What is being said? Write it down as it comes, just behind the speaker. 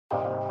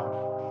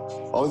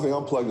Only thing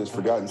unplugged is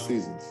Forgotten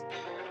Seasons.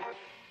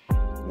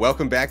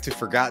 Welcome back to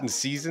Forgotten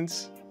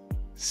Seasons.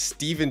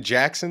 Steven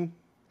Jackson,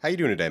 how you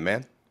doing today,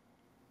 man?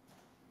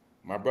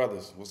 My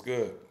brothers, what's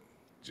good?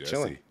 Jesse.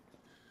 Chilling.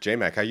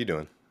 J-Mac, how you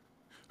doing?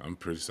 I'm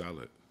pretty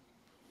solid.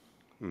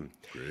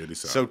 Pretty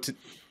solid. So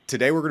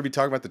today we're going to be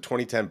talking about the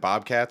 2010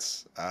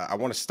 Bobcats. I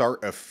want to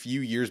start a few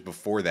years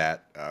before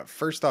that.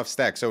 First off,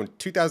 Stak. So in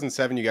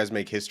 2007, you guys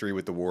make history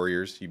with the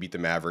Warriors. You beat the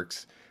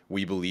Mavericks.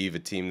 We believe a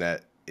team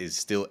that is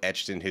still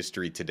etched in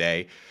history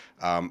today.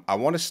 I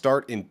want to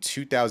start in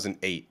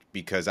 2008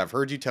 because I've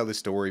heard you tell this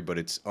story, but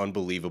it's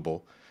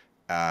unbelievable.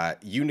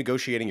 You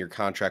negotiating your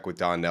contract with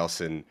Don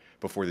Nelson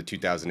before the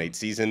 2008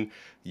 season.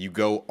 You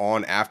go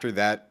on after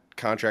that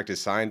contract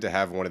is signed to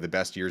have one of the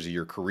best years of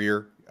your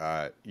career.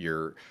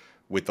 You're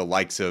with the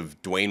likes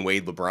of Dwayne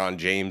Wade, LeBron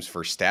James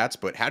for stats.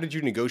 But how did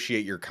you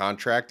negotiate your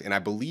contract? And I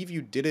believe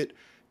you did it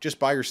just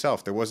by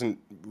yourself.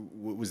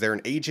 Was there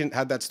an agent?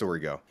 How'd that story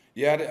go?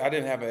 Yeah, I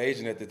didn't have an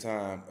agent at the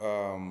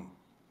time.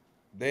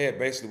 They had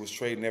basically was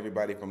trading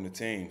everybody from the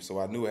team, so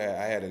I knew I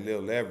had a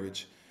little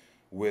leverage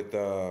with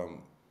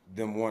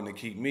them wanting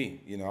to keep me.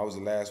 You know, I was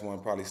the last one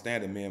probably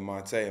standing, me and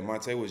Monte. And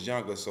Monte was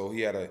younger, so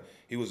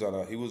he was on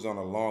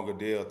a longer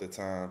deal at the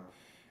time,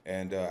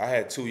 and I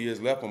had 2 years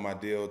left on my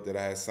deal that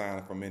I had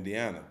signed from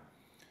Indiana.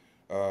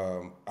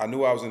 I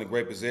knew I was in a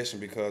great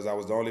position because I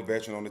was the only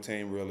veteran on the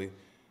team, really.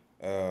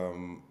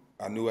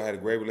 I knew I had a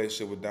great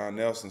relationship with Don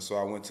Nelson, so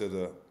I went to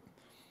the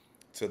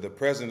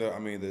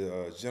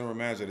general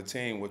manager of the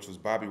team, which was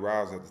Bobby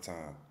Rouse at the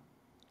time.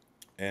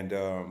 And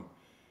a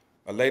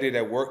lady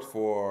that worked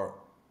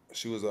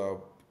she was a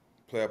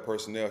player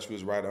personnel. She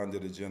was right under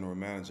the general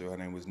manager. Her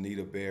name was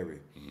Nita Berry.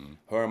 Mm-hmm.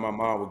 Her and my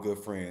mom were good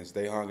friends.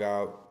 They hung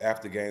out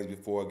after games,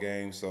 before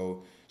games.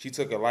 So she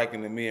took a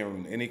liking to me,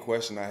 and any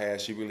question I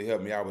had, she really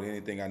helped me out with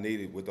anything I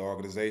needed with the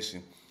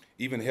organization.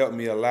 Even helped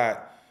me a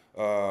lot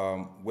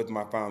with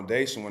my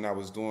foundation when I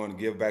was doing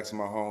give back to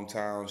my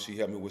hometown. She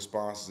helped me with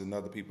sponsors and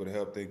other people to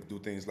help do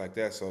things like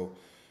that. So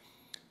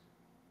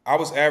I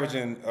was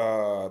averaging,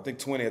 I think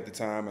 20 at the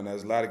time, and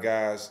there's a lot of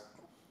guys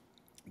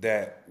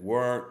that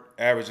weren't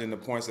averaging the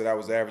points that I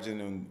was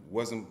averaging, and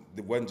wasn't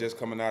just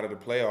coming out of the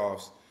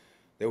playoffs.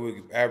 They were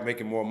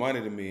making more money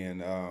than me,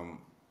 and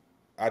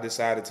I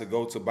decided to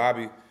go to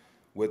Bobby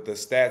with the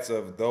stats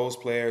of those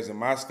players and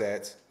my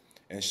stats,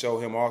 and show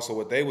him also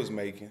what they was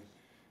making.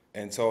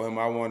 And told him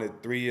I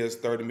wanted 3 years,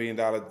 $30 million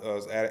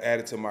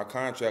added to my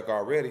contract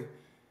already,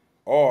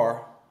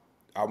 or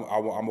I'm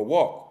a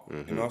walk.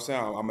 Mm-hmm. You know what I'm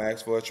saying? I'm going to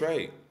ask for a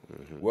trade.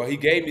 Mm-hmm. Well, he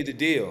gave me the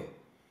deal,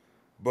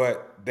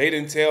 but they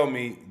didn't tell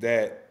me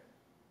that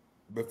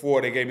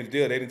before they gave me the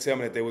deal. They didn't tell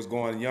me that they was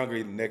going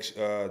younger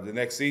the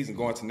next season,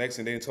 going to next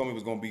season. They didn't tell me it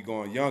was going to be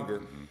going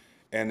younger, mm-hmm.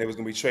 and they was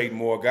going to be trading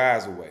more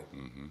guys away.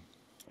 Mm-hmm.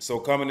 So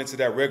coming into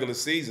that regular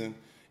season,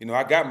 you know,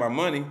 I got my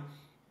money,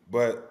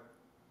 but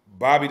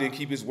Bobby didn't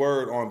keep his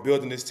word on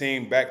building this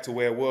team back to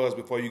where it was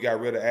before you got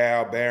rid of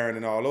Al, Barron,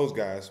 and all those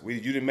guys.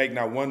 You didn't make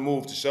not one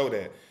move to show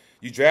that.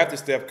 You drafted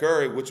Steph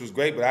Curry, which was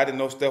great, but I didn't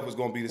know Steph was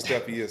going to be the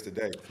Steph he is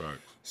today. Right.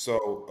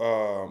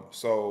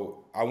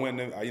 So I went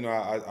and, you know,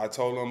 I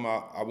told him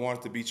I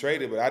wanted to be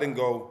traded, but I didn't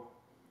go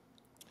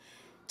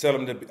tell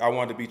him that I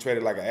wanted to be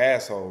traded like an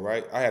asshole,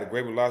 right? I had a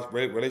great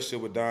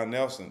relationship with Don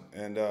Nelson,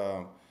 and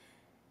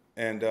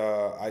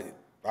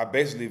I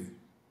basically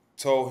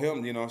told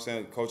him, you know what I'm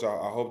saying, Coach,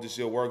 I hope this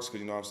year works because,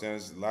 you know what I'm saying,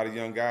 there's a lot of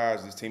young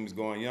guys. This team is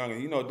going young. And,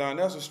 you know, Don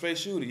Nelson's a straight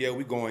shooter. Yeah,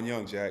 we going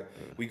young, Jack.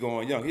 We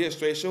going young. He's a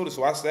straight shooter.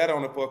 So I sat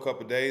on it for a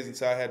couple of days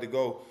until I had to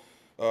go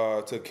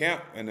to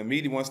camp. And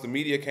once the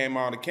media came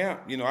out of camp,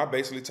 you know, I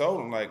basically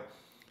told him, like,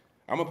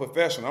 I'm a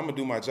professional. I'm going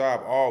to do my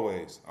job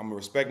always. I'm going to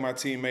respect my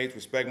teammates,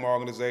 respect my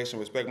organization,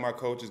 respect my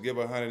coaches, give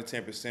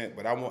 110%.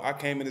 But I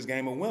came in this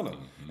game a winner,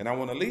 and I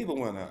want to leave a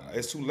winner.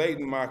 It's too late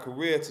in my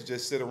career to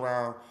just sit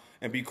around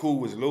and be cool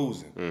with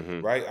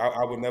losing, right?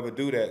 I would never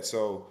do that.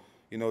 So,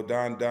 you know,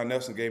 Don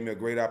Nelson gave me a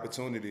great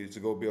opportunity to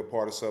go be a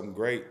part of something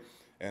great.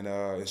 And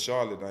in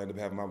Charlotte, I ended up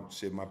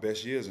having my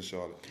best years in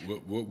Charlotte.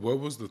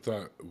 What was the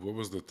thought? What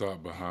was the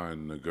thought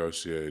behind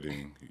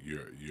negotiating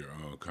your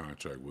own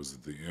contract? Was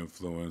it the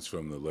influence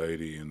from the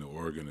lady in the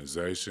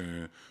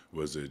organization?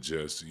 Was it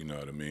just, you know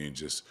what I mean,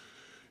 just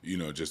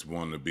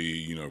wanting to be,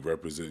 you know,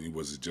 representing?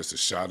 Was it just a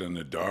shot in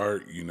the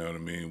dark? You know what I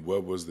mean?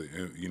 What was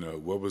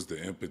the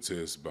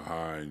impetus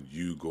behind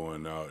you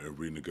going out and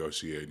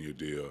renegotiating your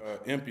deal?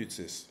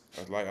 Impetus.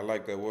 I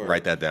like that word.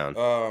 Write that down.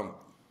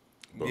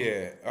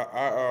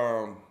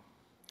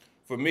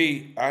 For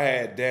me, I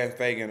had Dan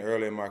Fagan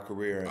early in my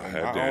career, and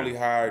I only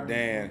hired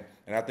Dan.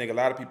 And I think a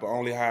lot of people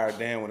only hired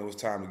Dan when it was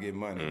time to get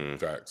money.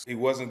 Facts. He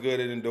wasn't good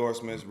at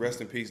endorsements. Rest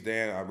in peace,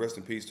 Dan. Rest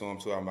in peace to him,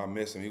 too. I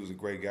miss him. He was a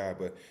great guy,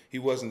 but he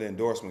wasn't the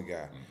endorsement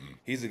guy.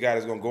 He's the guy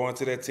that's going to go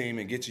into that team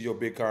and get you your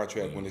big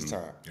contract when it's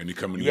time. And he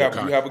come in you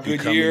have a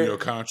good year. Your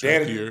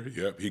contract here.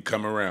 Yep. He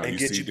come around. And he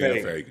get see you Dan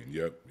paid. Fagan.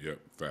 Yep.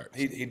 Facts.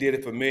 He did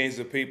it for millions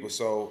of people.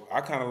 So I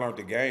kind of learned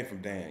the game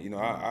from Dan. You know,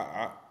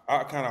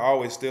 I kind of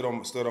always stood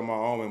on my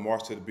own and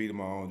marched to the beat of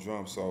my own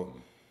drum. So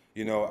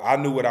You know, I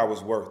knew what I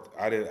was worth.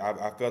 I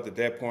felt at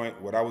that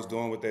point what I was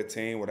doing with that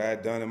team, what I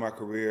had done in my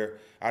career.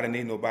 I didn't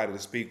need nobody to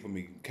speak for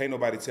me. Can't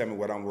nobody tell me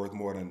what I'm worth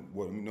more than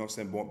what, you know what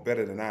I'm saying,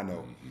 better than I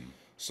know.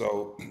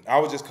 So I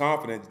was just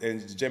confident,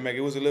 and J-Mac,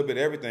 it was a little bit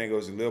of everything. It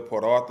was a little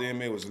Port Arthur in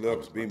me. It was a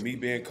little me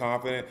being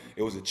confident.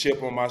 It was a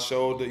chip on my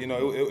shoulder. You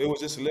know, it was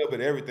just a little bit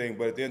of everything.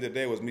 But at the end of the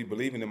day, it was me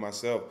believing in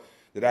myself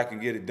that I can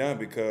get it done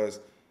because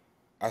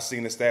I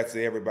seen the stats of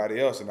everybody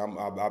else, and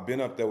I've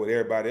been up there with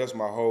everybody else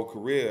my whole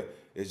career.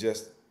 It's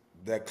just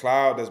that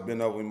cloud that's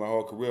been over me my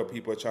whole career.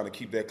 People are trying to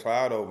keep that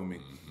cloud over me.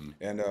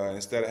 And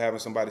instead of having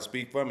somebody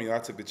speak for me, I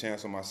took the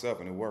chance on myself,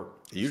 and it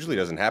worked. It usually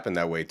doesn't happen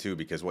that way, too,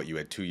 because you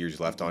had 2 years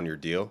left on your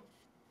deal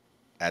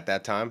at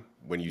that time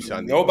when you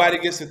signed. Nobody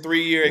gets a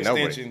 3-year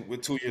extension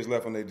with 2 years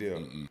left on their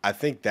deal. I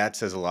think that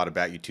says a lot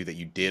about you, too, that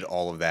you did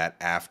all of that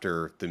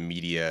after the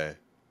media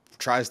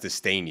tries to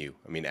stain you.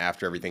 I mean,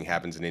 after everything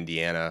happens in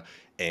Indiana.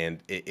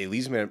 And it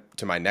leads me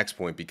to my next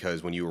point,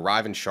 because when you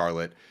arrive in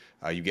Charlotte,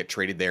 you get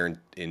traded there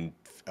in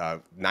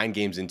 9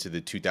 games into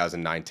the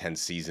 2009-10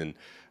 season.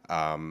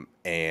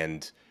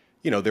 And,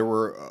 you know, there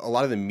were a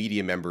lot of the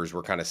media members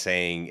were kind of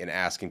saying and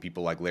asking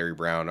people like Larry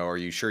Brown, oh, are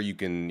you sure you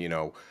can, you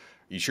know,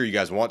 you sure you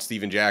guys want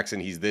Steven Jackson?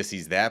 He's this,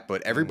 he's that.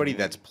 But everybody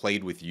that's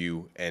played with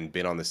you and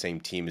been on the same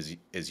team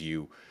as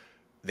you,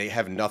 they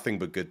have nothing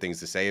but good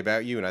things to say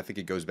about you. And I think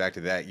it goes back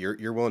to that.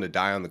 You're willing to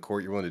die on the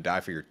court. You're willing to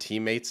die for your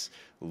teammates,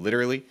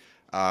 literally.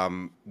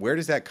 Where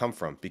does that come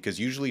from? Because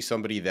usually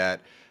somebody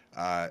that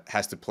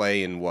has to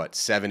play in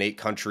 7-8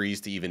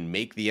 countries to even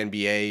make the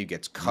NBA,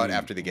 gets cut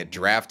after they get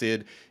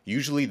drafted.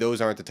 Usually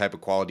those aren't the type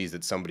of qualities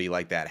that somebody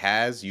like that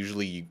has.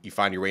 Usually you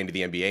find your way into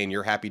the NBA and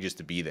you're happy just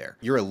to be there.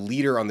 You're a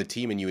leader on the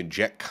team and you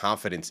inject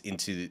confidence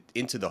into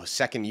the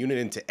second unit,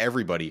 into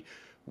everybody.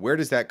 Where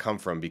does that come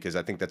from? Because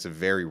I think that's a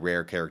very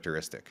rare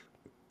characteristic.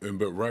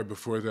 But right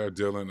before that,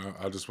 Dylan,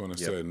 I just want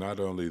to say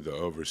not only the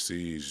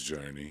overseas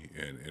journey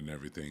and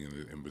everything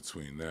in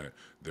between that,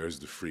 there's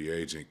the free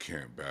agent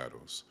camp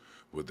battles.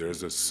 Well,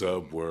 there's a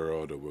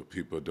sub-world of what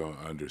people don't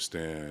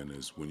understand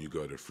is when you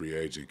go to free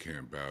agent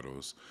camp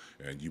battles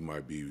and you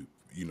might be,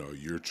 you know,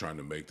 you're trying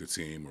to make the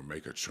team or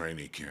make a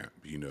training camp,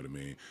 you know what I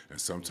mean? And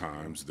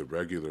sometimes the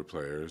regular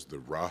players, the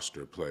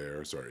roster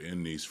players are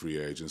in these free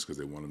agents because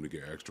they want them to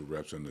get extra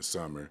reps in the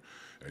summer.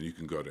 And you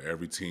can go to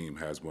every team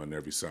has one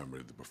every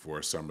summer.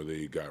 Before Summer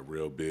League got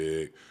real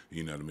big,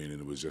 you know what I mean? And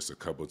it was just a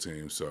couple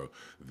teams. So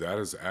that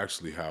is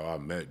actually how I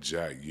met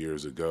Jack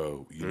years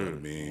ago, you know what I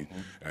mean?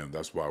 And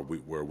that's why we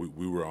were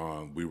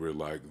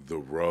like the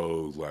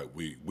road, like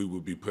we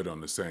would be put on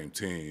the same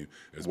team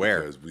as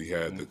because we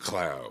had the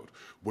cloud.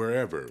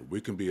 Wherever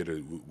we can be at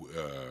it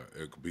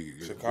could be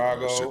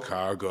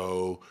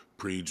Chicago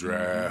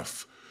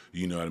pre-draft.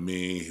 You know what I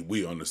mean?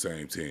 We on the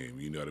same team.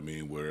 You know what I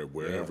mean?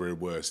 Wherever it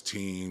was,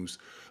 teams,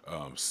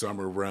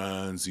 summer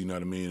runs. You know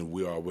what I mean?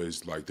 We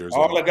always like there's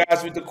all the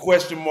guys with the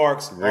question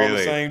marks on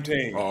the same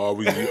team.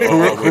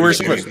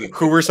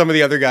 Who were some of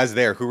the other guys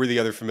there? Who were the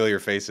other familiar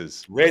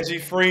faces? Reggie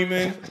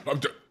Freeman,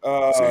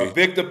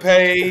 Victor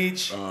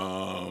Page.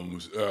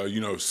 You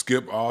know,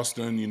 Skip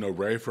Austin. You know,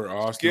 Rayford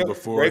Austin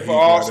before he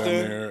got in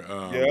there.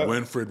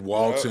 Winfred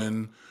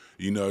Walton.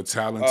 You know,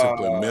 talented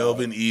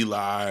Melvin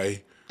Ely.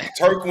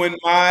 Turquin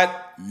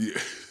Mott.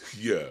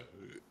 Yeah.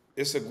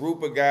 It's a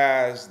group of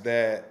guys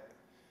that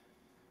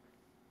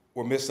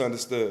were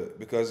misunderstood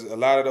because a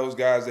lot of those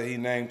guys that he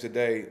named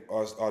today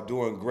are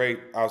doing great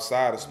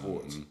outside of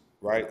sports,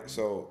 right?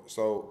 So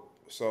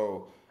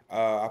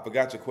I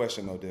forgot your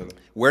question though, Dylan.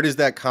 Where does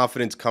that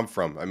confidence come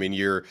from? I mean,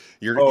 you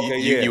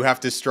have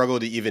to struggle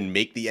to even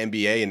make the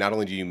NBA, and not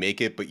only do you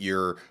make it, but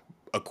you're,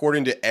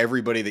 according to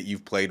everybody that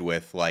you've played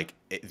with, like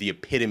the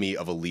epitome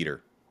of a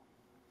leader.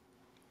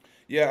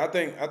 Yeah, I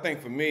think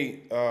for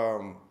me,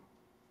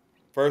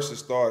 first it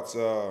starts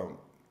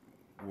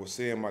with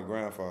seeing my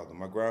grandfather.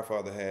 My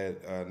grandfather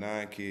had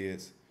 9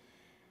 kids.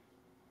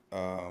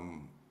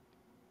 All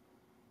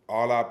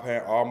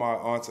my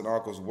aunts and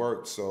uncles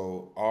worked,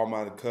 so all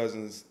my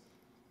cousins,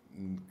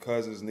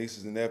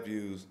 nieces and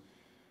nephews.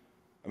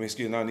 Not nieces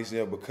and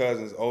nephews, but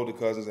cousins, older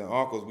cousins and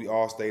uncles. We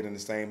all stayed in the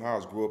same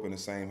house, grew up in the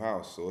same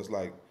house. So it's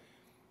like.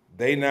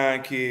 They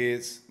 9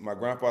 kids, my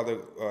grandfather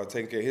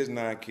taking care of his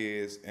 9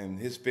 kids and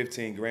his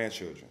 15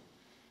 grandchildren,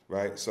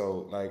 right?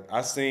 So, like,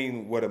 I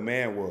seen what a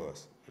man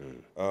was.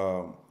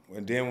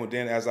 And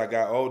then as I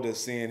got older,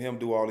 seeing him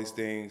do all these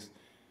things,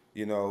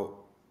 you know,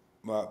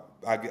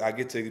 I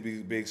get to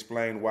be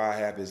explained why I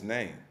have his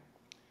name,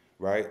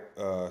 right?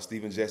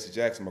 Stephen Jesse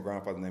Jackson, my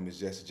grandfather's name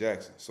is Jesse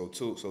Jackson. So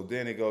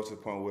then it goes to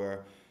the point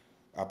where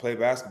I play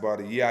basketball.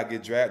 The year I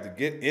get drafted to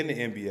get in the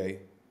NBA,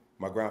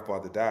 my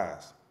grandfather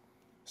dies.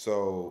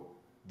 So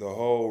the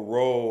whole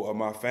role of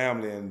my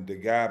family and the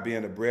guy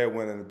being the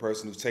breadwinner and the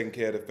person who's taking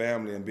care of the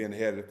family and being the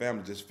head of the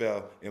family just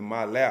fell in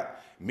my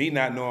lap. Me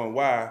not knowing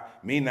why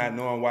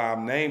I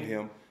named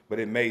him, but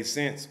it made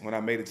sense when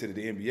I made it to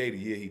the NBA the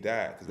year he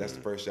died, because that's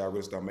the first year I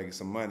really started making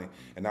some money.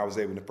 And I was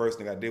able, the first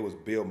thing I did was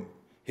build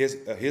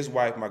his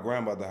wife, my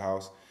grandmother's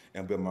house,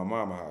 and build my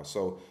mama house.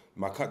 So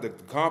the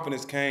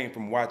confidence came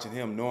from watching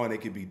him, knowing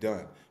it could be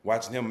done,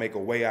 watching him make a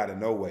way out of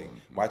no way,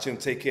 watch him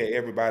take care of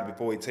everybody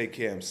before he take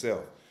care of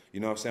himself. You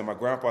know what I'm saying? My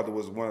grandfather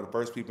was one of the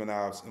first people in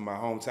my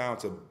hometown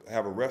to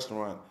have a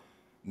restaurant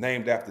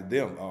named after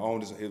them. I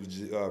owned it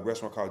was a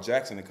restaurant called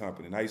Jackson and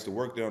Company, and I used to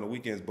work there on the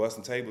weekends,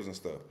 busting tables and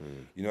stuff.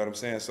 You know what I'm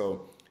saying?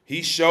 So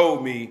he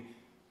showed me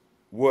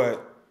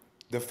what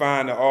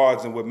defying the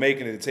odds and what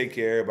making it to take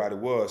care of everybody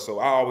was. So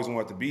I always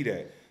wanted to be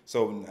that.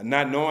 So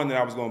not knowing that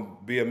I was going to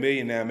be a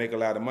millionaire and make a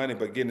lot of money,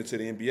 but getting into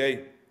the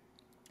NBA,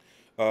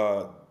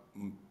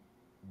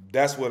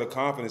 that's where the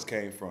confidence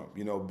came from.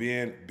 You know,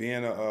 being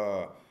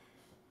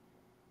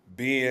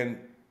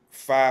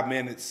 5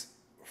 minutes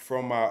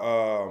from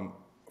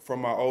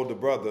my older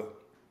brother,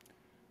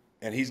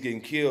 and he's getting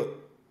killed,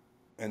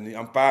 and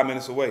I'm 5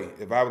 minutes away.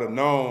 If I would have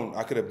known,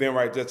 I could have been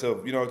right there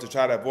to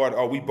try to avoid.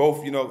 Oh, we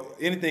both,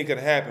 anything could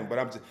have happened.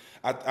 But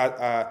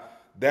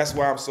that's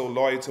why I'm so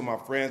loyal to my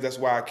friends. That's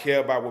why I care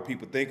about what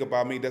people think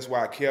about me. That's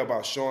why I care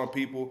about showing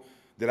people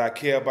that I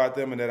care about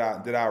them and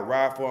that I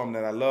ride for them,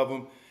 that I love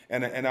them.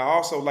 And I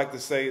also like to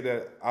say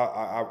that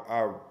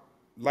I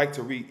like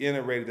to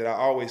reiterate that I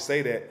always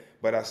say that,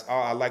 but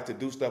I like to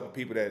do stuff with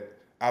people that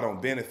I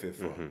don't benefit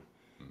from,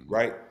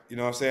 right? You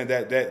know what I'm saying?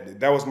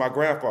 That was my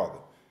grandfather.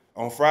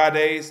 On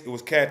Fridays, it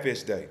was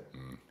catfish day.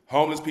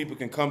 Homeless people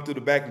can come through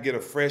the back and get a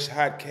fresh,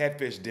 hot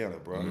catfish dinner,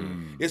 bro.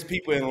 It's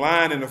people in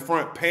line in the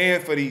front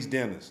paying for these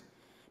dinners.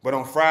 But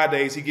on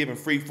Fridays, he giving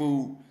free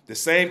food. The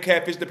same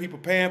catfish that people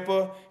paying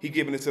for, he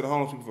giving it to the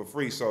homeless people for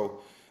free.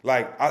 So,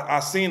 like, I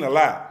seen a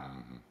lot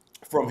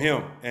from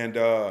him. And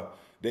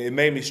it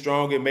made me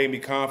stronger. It made me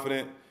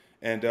confident.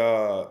 And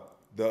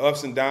the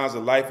ups and downs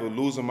of life of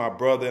losing my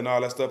brother and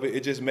all that stuff,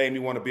 it just made me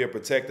want to be a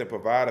protector,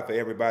 provider for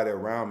everybody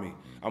around me.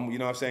 You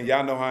know what I'm saying?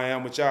 Y'all know how I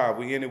am with y'all. If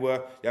we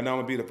anywhere, y'all know I'm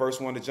going to be the first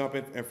one to jump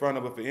in front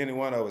of it for any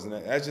one of us. And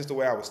that's just the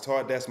way I was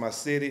taught. That's my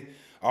city.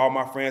 All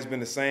my friends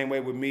been the same way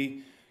with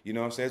me. You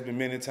know what I'm saying? There's been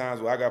many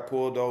times where I got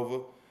pulled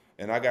over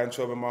and I got in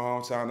trouble in my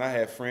hometown. And I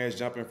had friends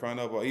jump in front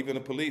of, or even the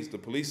police. The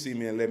police see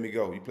me and let me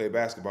go. You play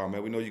basketball,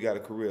 man. We know you got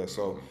a career.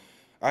 So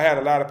I had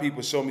a lot of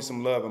people show me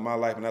some love in my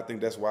life, and I think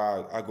that's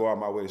why I go out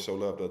my way to show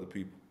love to other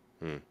people.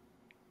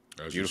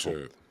 As Beautiful. You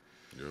should.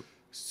 Yep.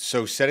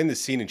 So setting the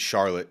scene in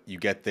Charlotte, you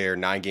get there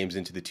 9 games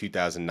into the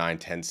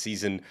 2009-10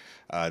 season.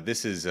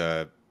 This is,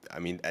 to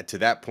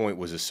that point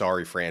was a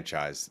sorry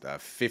franchise.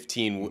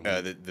 15,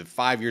 the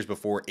 5 years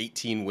before,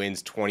 18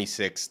 wins,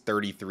 26,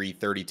 33,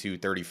 32,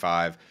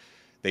 35.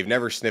 They've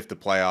never sniffed the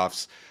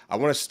playoffs. I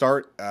want to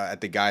start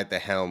at the guy at the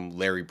helm,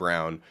 Larry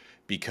Brown,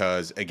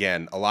 because,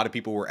 again, a lot of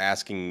people were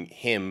asking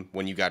him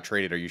when you got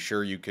traded, are you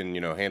sure you can,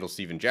 handle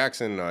Steven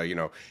Jackson?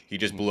 He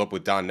just blew up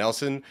with Don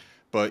Nelson.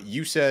 But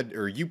you said,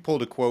 or you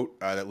pulled a quote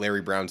that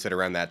Larry Brown said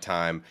around that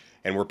time,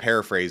 and we're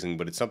paraphrasing,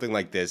 but it's something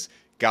like this: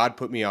 God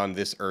put me on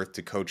this earth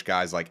to coach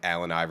guys like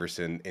Allen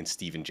Iverson and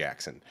Steven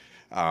Jackson.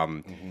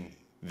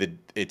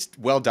 It's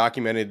well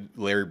documented,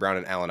 Larry Brown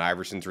and Allen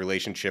Iverson's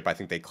relationship. I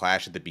think they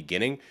clashed at the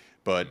beginning,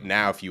 but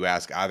now if you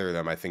ask either of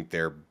them, I think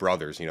they're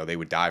brothers. They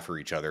would die for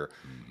each other.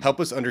 Help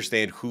us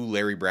understand who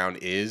Larry Brown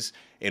is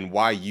and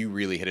why you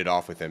really hit it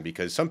off with him,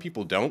 because some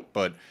people don't,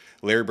 but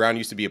Larry Brown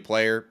used to be a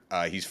player.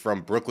 He's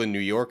from Brooklyn, New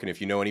York, and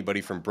if you know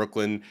anybody from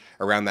Brooklyn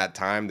around that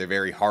time, they're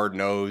very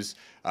hard-nosed,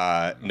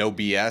 no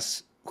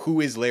BS.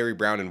 Who is Larry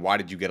Brown, and why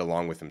did you get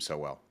along with him so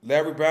well?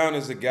 Larry Brown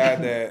is a guy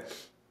that,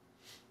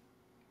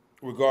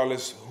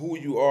 regardless who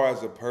you are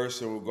as a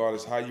person,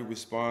 regardless how you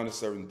respond to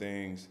certain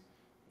things,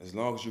 as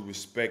long as you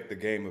respect the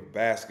game of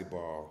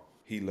basketball,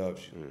 he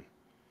loves you.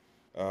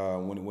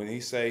 When he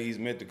say he's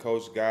meant to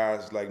coach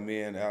guys like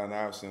me and Allen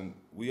Iverson,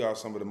 we are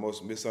some of the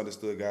most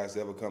misunderstood guys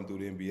to ever come through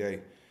the NBA.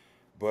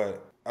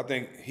 But I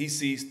think he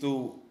sees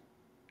through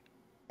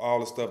all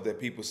the stuff that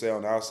people say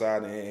on the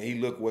outside, and he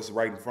look what's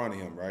right in front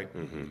of him, right?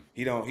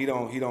 He don't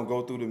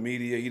go through the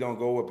media. He don't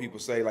go what people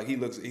say. Like he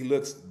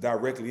looks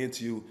directly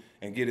into you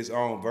and get his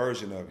own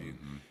version of you.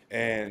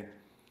 And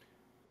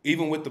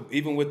even with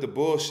the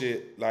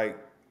bullshit, like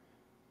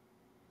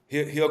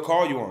he'll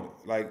call you on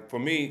it. Like for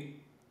me,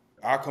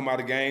 I'll come out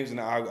of games and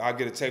I'll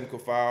get a technical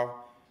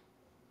foul.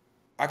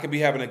 I could be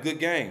having a good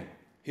game.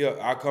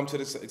 I'll come to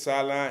the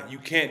sideline. You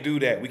can't do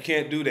that. We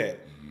can't do that.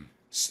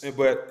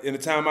 But in the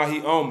timeout,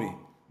 he owned me.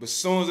 But as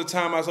soon as the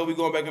timeout, so we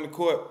going back in the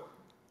court,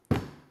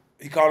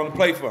 he called him to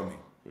play for me.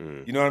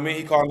 You know what I mean?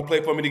 He called him to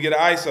play for me to get an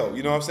ISO.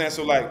 You know what I'm saying?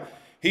 So like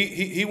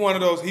he one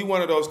of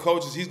those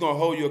coaches. He's gonna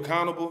hold you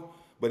accountable.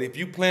 But if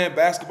you playing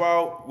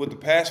basketball with the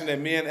passion that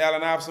me and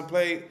Allen Iverson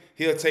played,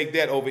 he'll take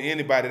that over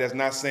anybody that's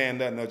not saying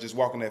nothing or just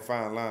walking that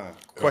fine line.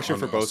 Question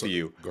for both of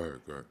you. Go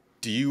ahead.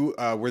 Do you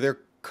were there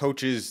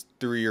coaches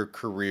through your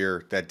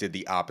career that did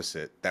the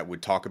opposite, that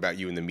would talk about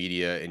you in the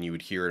media and you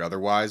would hear it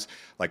otherwise?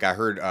 Like I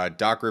heard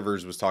Doc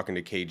Rivers was talking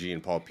to KG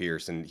and Paul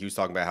Pierce, and he was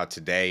talking about how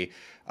today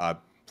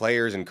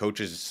players and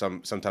coaches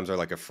sometimes are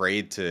like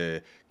afraid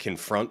to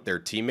confront their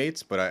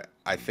teammates. But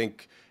I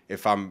think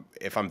if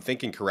I'm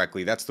thinking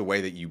correctly, that's the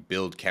way that you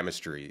build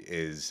chemistry,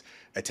 is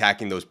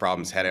attacking those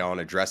problems head on,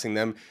 addressing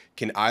them.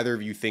 Can either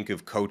of you think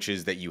of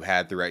coaches that you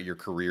had throughout your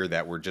career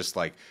that were just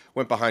like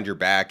went behind your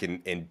back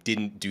and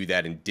didn't do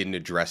that and didn't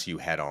address you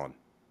head on?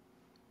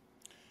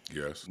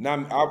 Yes. Now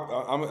I'm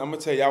gonna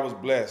tell you, I was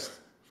blessed.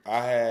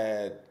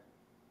 I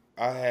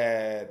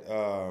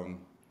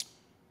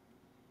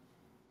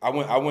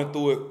went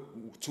through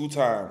it 2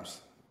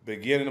 times.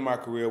 Beginning of my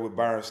career with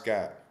Byron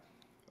Scott.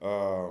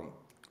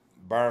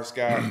 Byron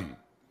Scott.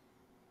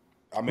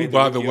 Who,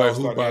 by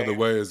the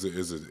way,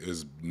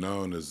 is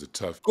known as a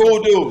tough,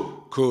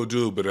 cool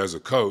dude, but as a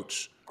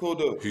coach, cool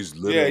dude. He's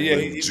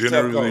literally he's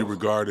generally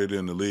regarded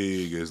in the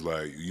league as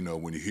like, you know,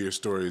 when you hear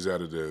stories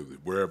out of the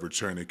wherever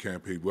training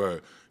camp he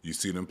was, you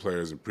see them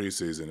players in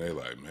preseason, they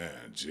like,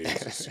 man,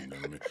 Jesus, you know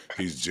what I mean?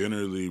 He's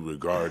generally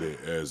regarded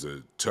as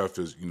a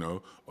toughest, you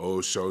know,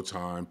 old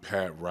Showtime,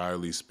 Pat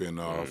Riley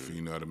spinoff,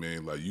 you know what I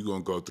mean? Like, you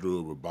gonna go through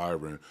it with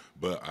Byron,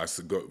 but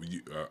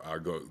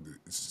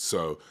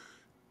so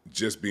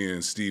just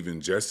being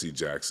Steven Jesse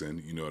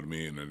Jackson, you know what I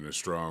mean, and a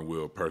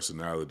strong-willed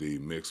personality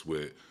mixed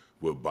with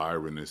what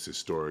Byron is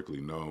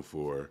historically known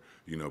for,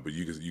 you know. But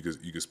you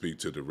can speak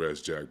to the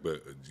rest, Jack.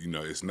 But you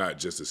know, it's not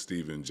just a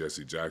Steven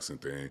Jesse Jackson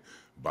thing.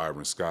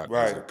 Byron Scott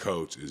as a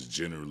coach is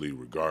generally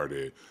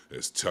regarded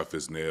as tough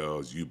as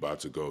nails. You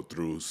about to go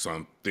through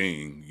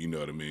something, you know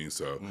what I mean?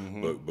 So,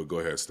 but go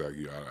ahead, Stak.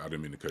 I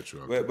didn't mean to cut you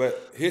off.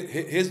 But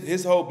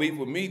his whole beef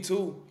with me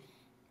too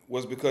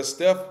was because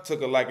Steph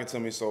took a liking to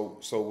me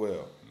so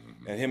well.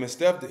 And him and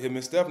Steph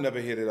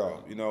never hit it off.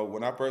 You know,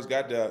 when I first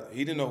got there,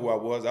 he didn't know who I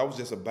was. I was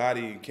just a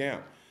body in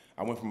camp.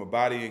 I went from a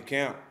body in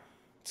camp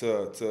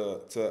to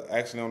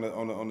actually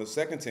on the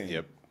second team.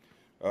 Yep.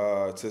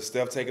 To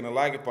Steph taking a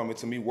liking for me,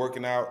 to me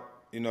working out,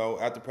 you know,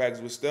 after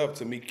practice with Steph,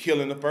 to me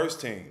killing the first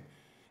team.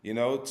 You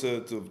know, to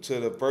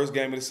the first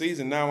game of the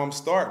season. Now I'm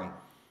starting.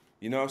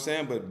 You know what I'm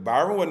saying? But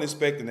Byron wasn't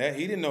expecting that.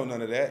 He didn't know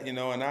none of that. You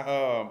know, and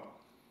I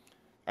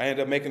ended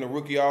up making a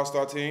rookie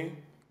All-Star team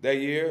that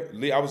year.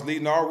 I was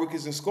leading all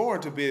rookies in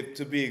scoring, to be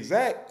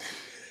exact.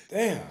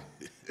 Damn.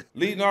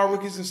 Leading all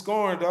rookies in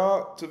scoring,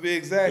 dog, to be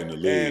exact. In the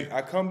league. And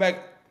I come back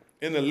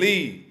in the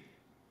league,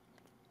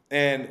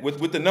 and with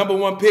the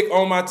 #1 pick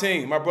on my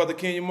team, my brother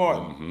Kenyon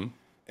Martin,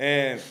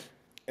 and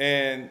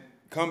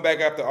come back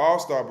after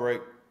All-Star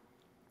break,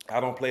 I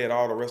don't play at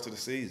all the rest of the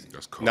season.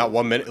 That's cold. Not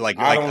 1 minute, like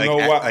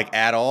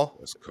at all.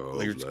 That's cold.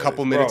 Like a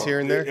couple minutes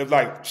here and there. It was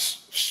like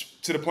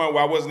to the point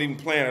where I wasn't even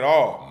playing at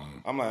all.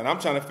 I'm like, and I'm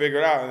trying to figure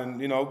it out,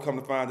 and you know, come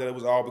to find that it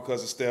was all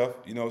because of Steph.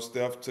 You know,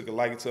 Steph took a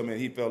liking to me,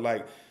 and he felt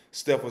like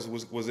Steph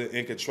was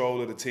in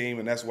control of the team,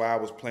 and that's why I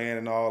was playing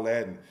and all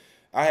that. And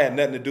I had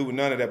nothing to do with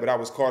none of that, but I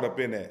was caught up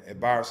in that at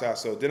Byron's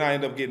house. So then I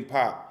ended up getting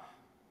Pop.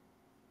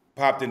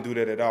 Pop didn't do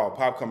that at all.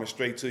 Pop coming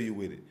straight to you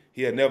with it.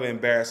 He had never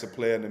embarrassed a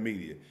player in the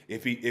media.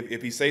 If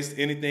he says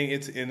anything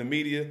in the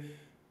media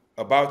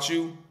about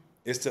you,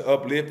 it's to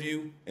uplift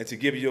you and to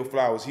give you your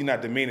flowers. He's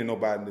not demeaning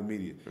nobody in the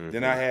media.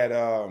 Then I had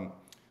I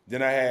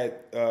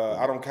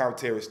don't count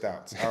Terry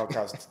Stouts. I don't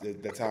count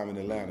that time in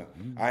Atlanta.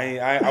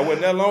 I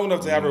wasn't that long enough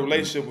to have a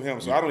relationship with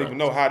him, so I don't even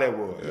know how that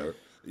was.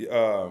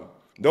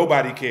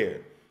 Nobody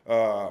cared.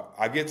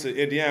 I get to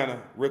Indiana,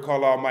 Rick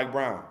Carlisle, Mike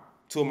Brown,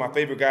 2 of my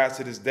favorite guys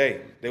to this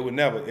day. They would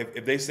never,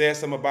 if they said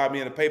something about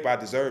me in the paper, I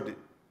deserved it.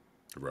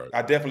 Right.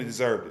 I definitely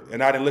deserved it,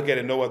 and I didn't look at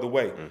it no other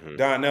way.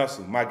 Don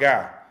Nelson, my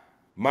guy.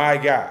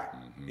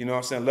 You know what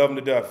I'm saying? Love him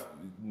to death.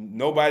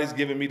 Nobody's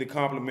giving me the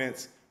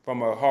compliments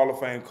from a Hall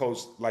of Fame coach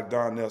like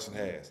Don Nelson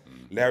has.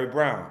 Larry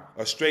Brown,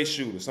 a straight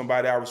shooter,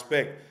 somebody I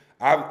respect.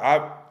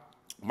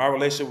 My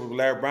relationship with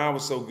Larry Brown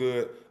was so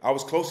good, I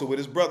was closer with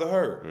his brother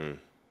Herb.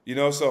 You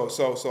know, so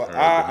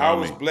I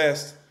was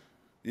blessed.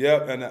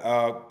 Yep, and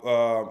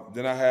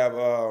then I have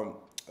a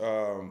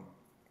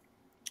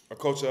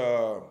coach,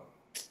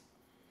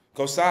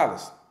 Coach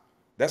Silas.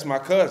 That's my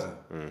cousin.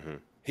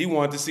 He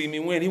wanted to see me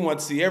win. He wanted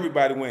to see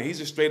everybody win.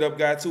 He's a straight-up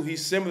guy, too.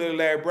 He's similar to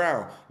Larry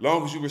Brown.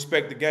 Long as you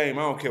respect the game,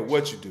 I don't care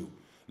what you do.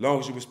 Long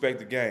as you respect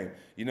the game.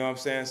 You know what I'm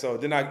saying? So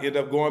then I ended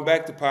up going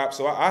back to Pop.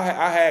 So I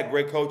had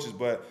great coaches,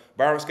 but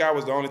Byron Scott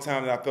was the only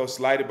time that I felt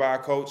slighted by a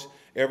coach.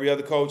 Every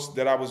other coach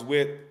that I was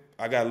with,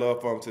 I got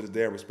love for him to this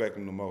day and respect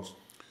him the most.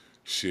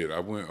 Shit,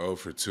 I went 0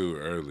 for 2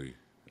 early.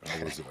 I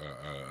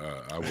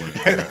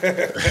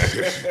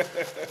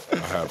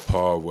had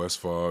Paul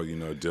Westfall, you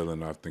know,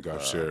 Dylan. I think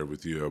I've shared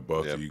with you, or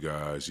both of you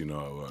guys. You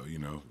know,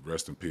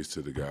 rest in peace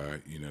to the guy.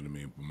 You know what I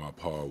mean? My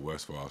Paul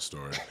Westfall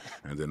story,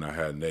 and then I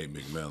had Nate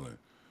McMillan.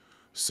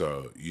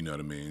 So you know what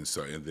I mean.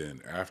 So and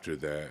then after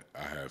that,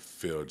 I have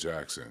Phil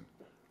Jackson.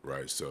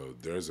 Right, so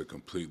there's a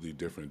completely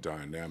different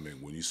dynamic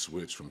when you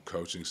switch from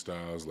coaching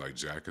styles, like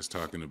Jack is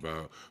talking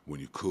about. When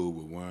you're cool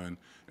with one,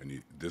 and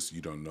you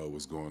don't know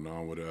what's going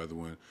on with the other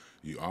one,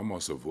 you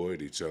almost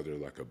avoid each other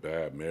like a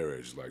bad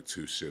marriage, like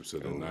 2 ships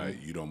of the night.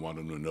 You don't want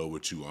them to know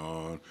what you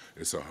on.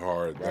 It's a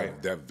hard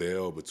that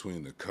veil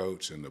between the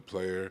coach and the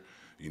player.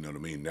 You know what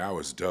I mean? Now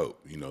it's dope.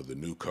 You know, the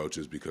new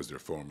coaches, because they're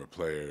former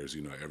players,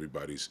 you know,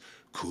 everybody's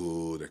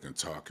cool. They can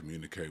talk,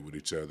 communicate with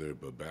each other.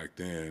 But back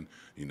then,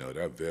 you know,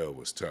 that veil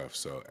was tough.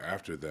 So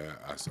after that,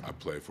 I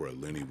played for a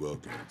Lenny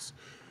Wilkins,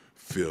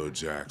 Phil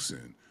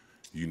Jackson.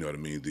 You know what I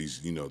mean?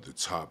 These, you know, the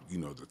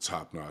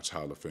top-notch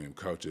Hall of Fame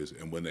coaches.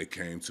 And when they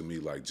came to me,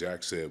 like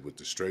Jack said, with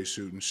the straight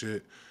shooting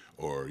shit,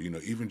 or, you know,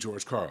 even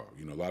George Karl.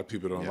 You know, a lot of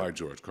people don't like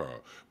George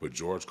Karl. But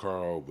George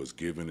Karl was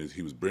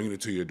he was bringing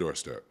it to your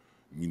doorstep.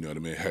 You know what I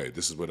mean? Hey,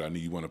 this is what I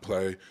need. You want to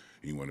play?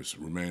 You want to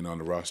remain on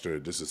the roster?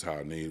 This is how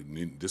I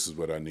need. This is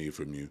what I need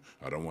from you.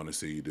 I don't want to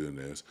see you doing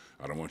this.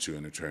 I don't want you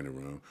in the training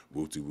room.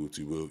 Wooty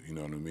wooty woot. You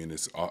know what I mean?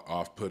 It's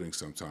off-putting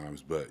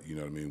sometimes, but you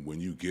know what I mean. When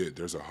you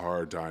there's a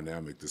hard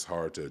dynamic that's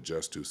hard to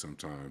adjust to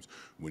sometimes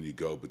when you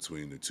go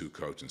between the two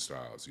coaching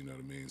styles. You know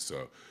what I mean?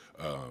 So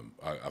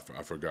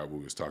I forgot what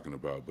we was talking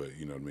about, but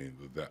you know what I mean.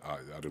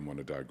 I didn't want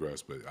to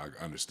digress, but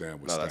I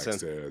understand what Stak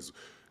says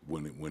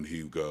when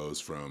he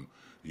goes from,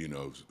 you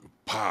know,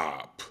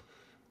 Pop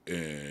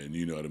and,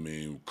 you know what I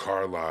mean,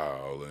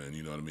 Carlisle and,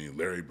 you know what I mean,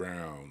 Larry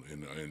Brown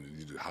and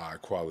high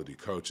quality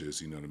coaches,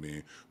 you know what I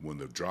mean, when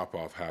the drop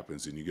off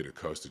happens and you get a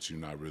coach that you're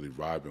not really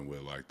vibing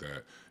with like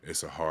that,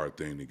 it's a hard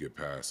thing to get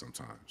past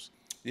sometimes.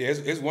 Yeah,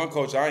 it's one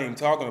coach I ain't even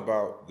talking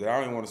about that I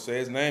don't even want to say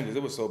his name because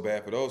it was so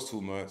bad for those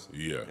 2 months.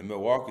 Yeah. In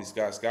Milwaukee,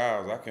 Scott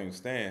Skiles, I can't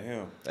stand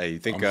him. Hey, you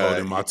think I'm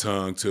holding my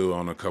tongue too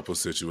on a couple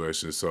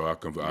situations, so I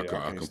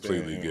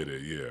completely get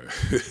it.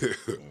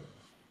 Yeah.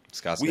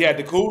 Scott's we had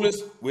the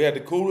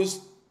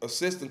coolest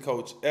assistant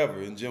coach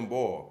ever in Jim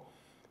Boyle.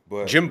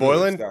 But Jim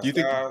Boylan? You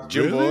think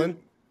Jim Boylan?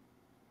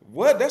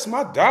 What? That's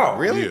my dog.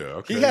 Really? Yeah,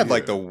 okay, he had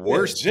like the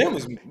worst. Yeah, Jim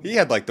is. He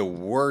had like the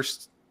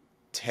worst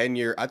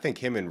tenure. I think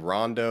him and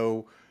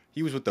Rondo.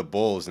 He was with the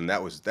Bulls, and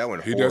that went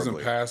horribly. He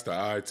doesn't pass the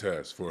eye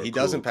test for. He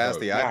doesn't pass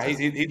the eye test.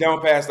 He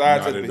don't pass the eye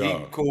Not test, at but he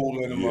all.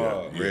 cool in him.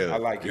 Really? I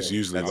like It's him.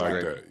 usually That's like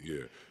great. that.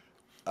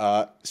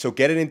 Yeah. So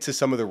getting into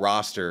some of the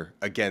roster,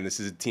 again, this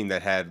is a team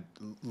that had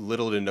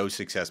little to no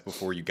success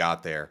before you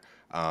got there.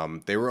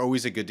 They were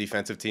always a good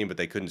defensive team, but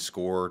they couldn't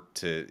score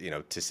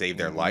to save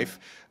their life.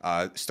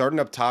 Starting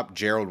up top,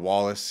 Gerald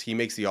Wallace, he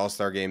makes the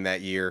All-Star game that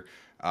year.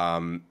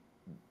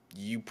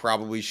 You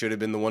probably should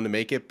have been the one to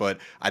make it, but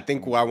I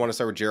think why I want to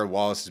start with Gerald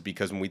Wallace is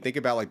because when we think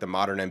about like the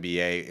modern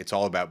NBA, it's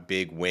all about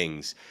big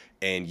wings.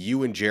 And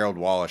you and Gerald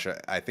Wallace,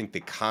 I think the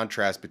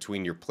contrast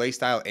between your play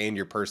style and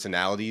your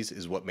personalities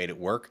is what made it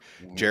work.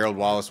 Gerald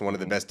Wallace, one of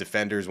the best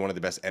defenders, one of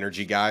the best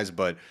energy guys,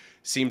 but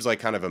seems like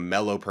kind of a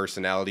mellow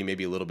personality,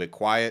 maybe a little bit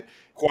quiet.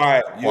 You'll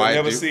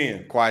never dude, see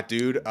him. Quiet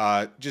dude.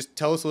 Just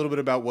tell us a little bit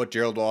about what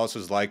Gerald Wallace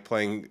was like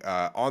playing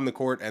on the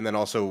court, and then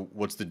also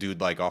what's the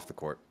dude like off the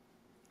court?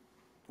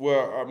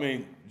 Well, I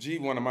mean, G,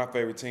 one of my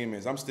favorite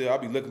teammates. I'll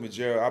be looking for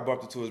Gerald. I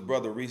bumped into his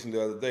brother recently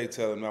the other day,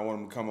 telling him I want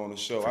him to come on the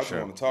show. I just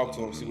want to talk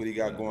to him, see what he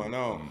got going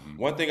on.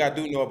 One thing I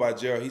do know about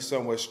Gerald, he's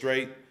somewhere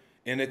straight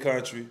in the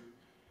country,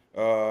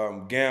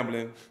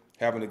 gambling,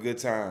 having a good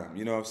time.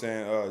 You know what I'm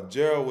saying?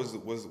 Gerald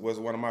was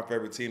one of my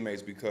favorite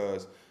teammates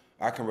because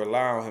I can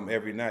rely on him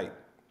every night.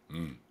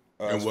 In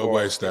what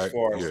way, Stak?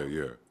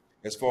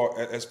 As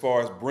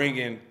far as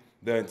bringing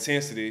the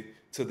intensity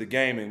to the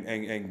game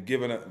and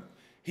giving a.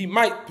 He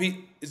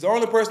is the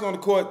only person on the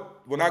court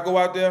when I go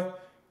out there.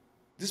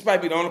 This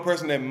might be the only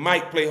person that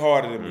might play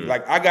harder than me.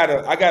 Like I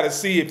gotta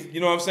see if you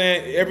know what I'm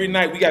saying. Every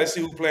night we gotta see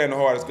who's playing the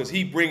hardest because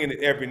he bringing it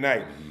every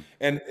night.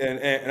 And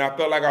I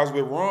felt like I was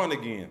with Ron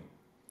again.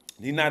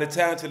 He's not as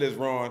talented as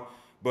Ron,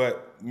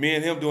 but me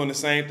and him doing the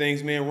same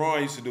things me and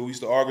Ron used to do. We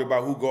used to argue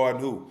about who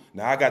guarding who.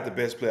 Now I got the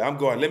best player. I'm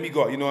guarding. Let me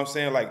guard. You know what I'm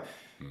saying? Like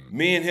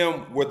me and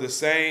him were the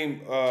same.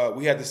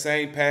 We had the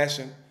same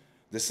passion,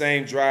 the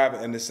same drive,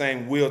 and the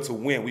same will to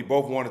win. We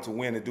both wanted to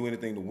win and do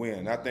anything to win.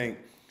 And I think,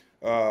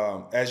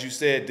 as you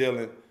said,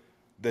 Dylan,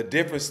 the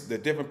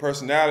different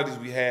personalities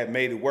we had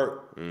made it work.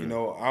 You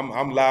know,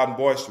 I'm loud and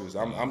boisterous.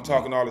 I'm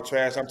talking all the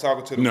trash. I'm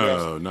talking to the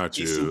No, refs. not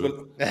He's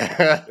you.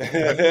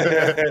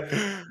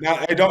 Now,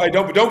 hey,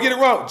 don't get it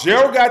wrong.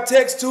 Gerald got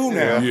text too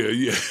now. Yeah.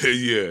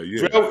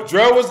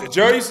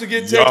 Gerald used to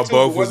get text too.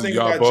 But one thing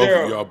about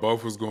Gerald, y'all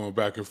both was going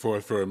back and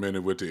forth for a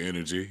minute with the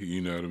energy.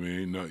 You know what I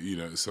mean? No, you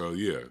know. So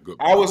yeah.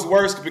 I was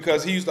worse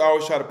because he used to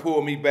always try to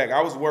pull me back.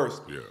 I was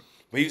worse. Yeah.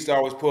 But he used to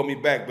always pull me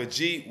back. But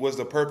G was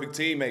the perfect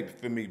teammate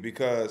for me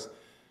because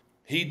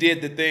he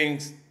did the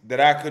things that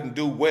I couldn't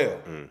do well.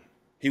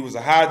 He was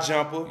a high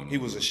jumper. He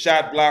was a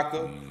shot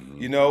blocker.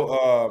 You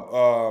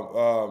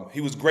know,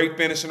 he was great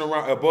finishing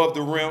around above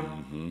the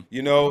rim.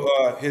 You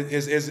know,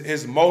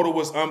 his motor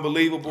was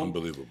unbelievable.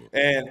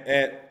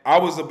 And I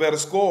was a better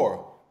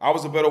scorer. I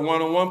was a better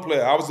one-on-one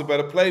player. I was a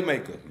better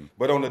playmaker.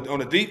 But on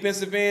the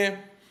defensive end,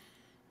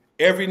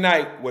 every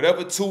night,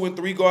 whatever 2 and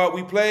 3 guard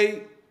we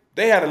played,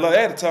 they had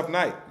a tough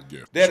night. Yeah,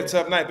 they had a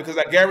tough night because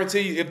I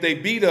guarantee you, if they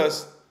beat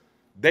us,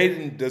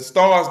 the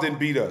stars didn't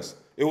beat us.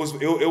 It was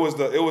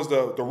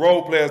the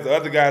role players, the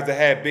other guys that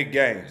had big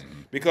games.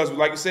 Because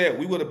like you said,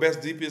 we were the best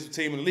defensive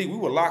team in the league. We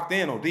were locked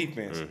in on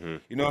defense.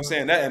 You know what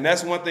I'm saying?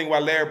 That's one thing why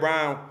Larry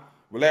Brown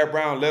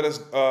let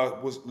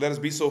us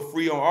be so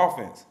free on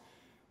offense.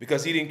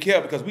 because he didn't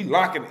care, because we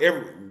locking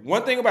every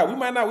one thing about it,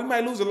 we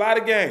might lose a lot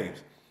of games,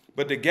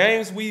 but the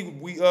games we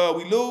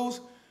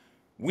lose,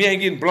 we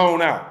ain't getting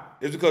blown out.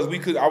 It's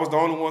because I was the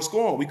only one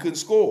scoring. We couldn't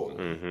score.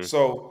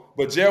 So,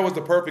 but Gerald was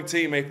the perfect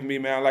teammate for me,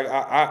 man. Like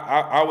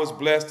I was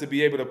blessed to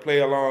be able to play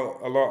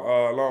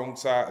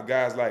alongside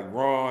guys like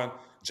Ron,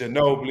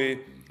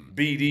 Ginobili,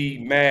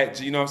 BD, Matt.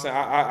 You know what I'm saying?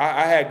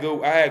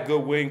 I had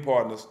good wing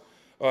partners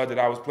that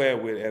I was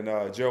playing with,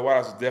 and Gerald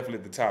Wallace was definitely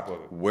at the top of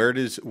it. Where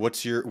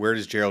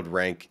does Gerald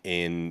rank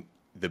in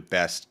the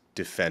best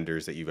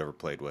defenders that you've ever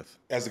played with?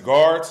 As a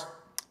guards,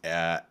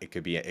 it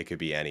could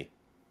be any.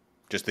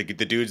 Just the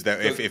dudes that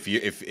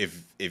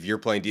if you're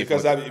playing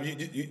defense,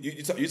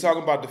 because you're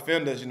talking about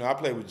defenders. You know, I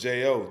played with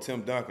J.O.,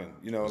 Tim Duncan.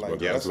 You know, like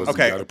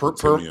okay,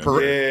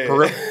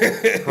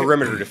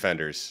 perimeter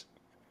defenders.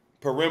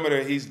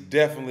 Perimeter, he's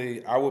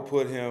definitely. I would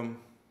put him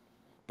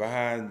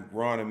behind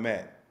Ron and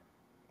Matt.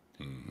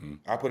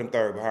 I put him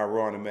third behind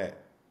Ron and Matt.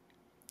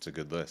 It's a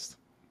good list.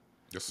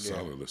 That's a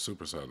solid list,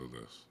 super solid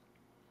list.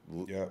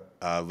 Yeah.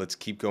 Let's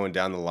keep going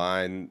down the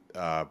line.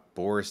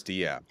 Boris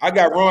Diaw. I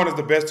got Ron as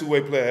the best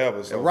two-way player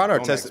ever. So Ron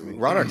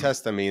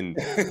Artest. I mean,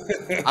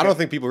 I don't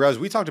think people realize.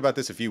 We talked about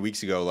this a few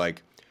weeks ago.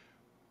 Like,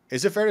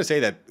 is it fair to say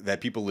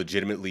that people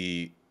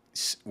legitimately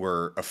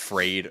were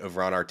afraid of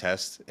Ron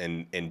Artest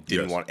and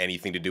didn't want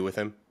anything to do with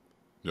him?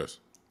 Yes.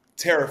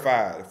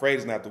 Terrified. Afraid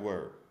is not the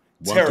word.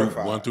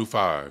 Terrified. 1 through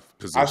 5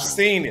 position. I've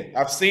seen it.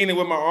 I've seen it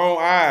with my own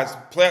eyes.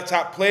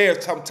 Top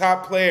players,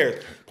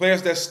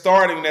 players that's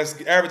starting,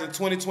 that's averaging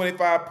 20,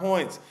 25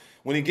 points.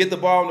 When he get the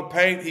ball in the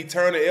paint, he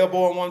turn the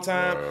elbow on one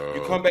time. Bro.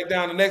 You come back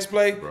down the next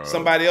play,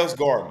 somebody else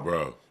guard him.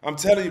 Bro. I'm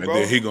telling you, bro.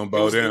 And then he gonna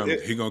bow down.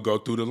 He gonna go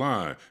through the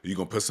line. You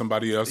gonna put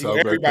somebody else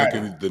over there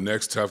thinking the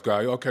next tough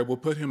guy. Okay, we'll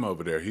put him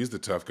over there. He's the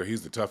tough guy.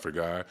 He's the tougher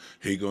guy.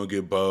 He gonna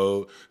get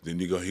bowed. Then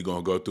he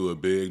gonna go through a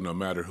big. No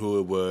matter who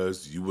it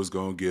was, you was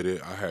gonna get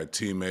it. I had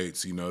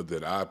teammates, you know,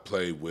 that I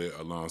played with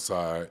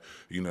alongside.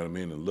 You know what I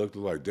mean? And looked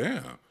like,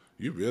 damn,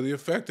 you really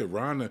affected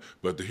Ron.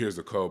 But here's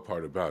the cold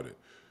part about it.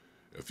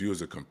 If you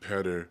was a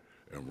competitor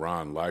and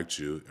Ron liked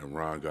you and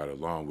Ron got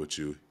along with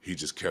you, he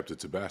just kept it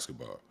to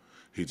basketball.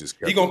 He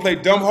gonna play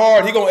dumb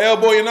hard. He gonna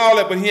elbow you and all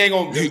that, but he ain't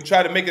gonna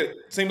try to make it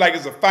seem like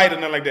it's a fight or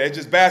nothing like that. It's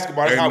just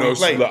basketball. That's how we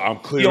play. I'm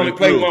clearing he only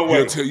play through. one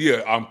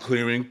way. I'm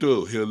clearing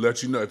through. He'll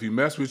let you know if he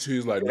mess with you.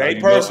 He's like, I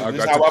got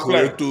to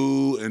clear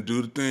through and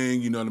do the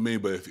thing. You know what I mean?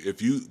 But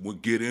if you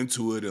would get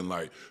into it and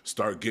like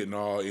start getting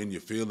all in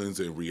your feelings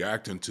and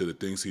reacting to the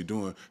things he's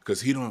doing,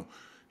 because he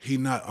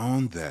not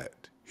on that.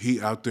 He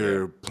out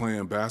there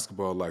playing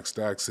basketball, like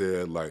Stak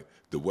said, like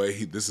the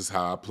way this is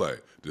how I play.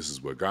 This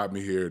is what got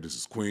me here. This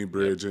is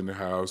Queenbridge in the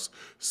house.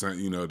 So,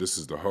 you know, this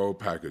is the whole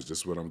package. This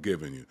is what I'm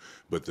giving you.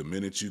 But the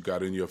minute you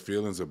got in your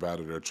feelings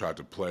about it or tried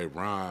to play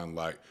Ron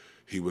like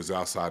he was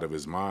outside of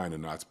his mind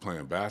and not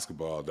playing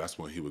basketball, that's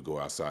when he would go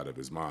outside of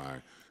his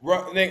mind.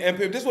 And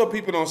this is what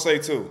people don't say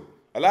too.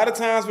 A lot of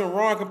times when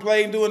Ron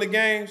complained during the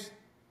games,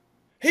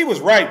 he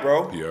was right,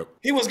 bro. Yep.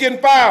 He was getting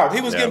fouled.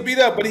 He was getting beat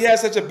up, but he had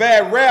such a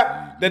bad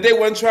rap that they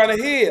wasn't trying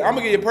to hit. I'm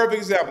gonna give you a perfect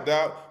example,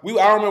 dog. I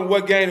don't remember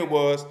what game it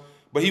was,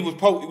 but he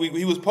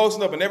was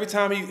posting up, and every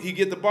time he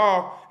get the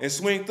ball and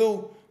swing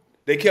through,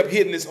 they kept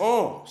hitting his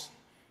arms.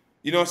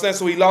 You know what I'm saying?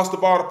 So he lost the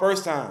ball the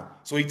first time.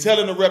 So he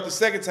telling the rep the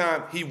second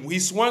time, he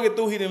swung it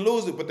through, he didn't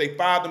lose it, but they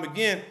fouled him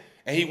again,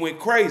 and he went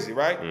crazy,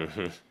 right?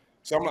 Mm-hmm.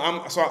 So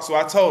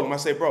I told him, I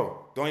said, bro,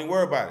 don't even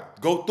worry about it.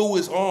 Go through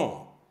his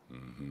arm.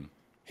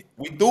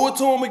 We threw it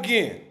to him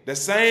again. The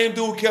same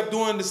dude kept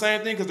doing the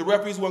same thing because the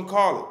referees wouldn't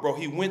call it. Bro,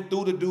 he went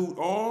through the dude's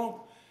arm.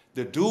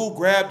 The dude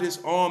grabbed his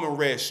arm and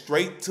ran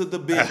straight to the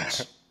bench.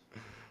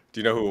 Do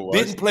you know who it was?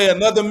 Didn't play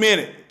another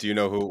minute. Do you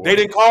know who it was? They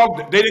didn't call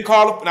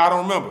it. No, I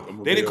don't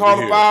remember. They didn't call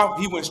the foul.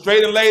 He went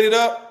straight and laid it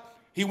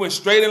up.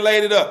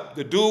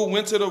 The dude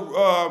went to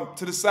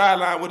the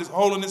sideline with his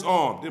holding his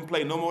arm. Didn't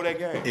play no more of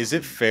that game. Is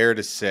it fair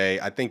to say,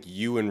 I think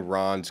you and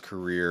Ron's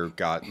career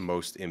got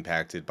most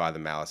impacted by the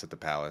malice at the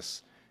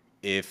Palace?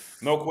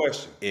 No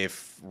question.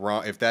 If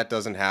that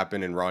doesn't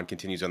happen and Ron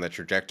continues on that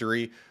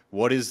trajectory,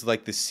 what is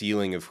like the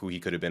ceiling of who he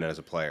could have been as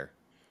a player?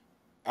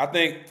 I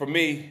think for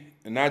me,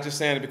 and not just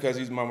saying it because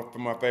he's my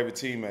favorite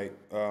teammate.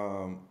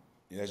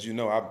 As you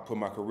know, I put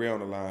my career on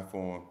the line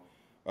for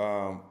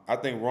him. I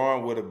think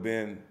Ron would have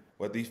been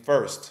the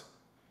first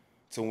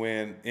to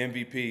win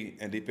MVP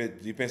and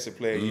Defensive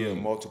Player of the Year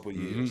multiple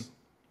years.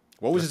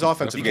 What was his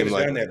offensive game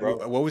like?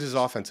 What was his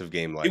offensive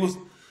game like?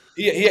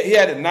 He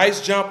had a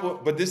nice jumper,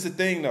 but this is the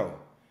thing though.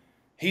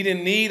 He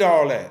didn't need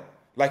all that.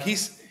 Like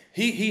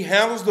he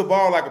handles the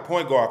ball like a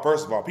point guard.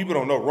 First of all, people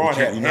don't know Ron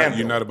had handle.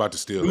 You're not about to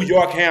steal New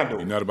York handle.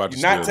 You're not about to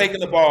steal. You're not taking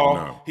the ball.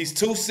 No. He's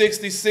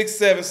 260,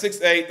 6'7",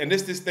 6'8", and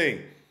this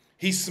thing.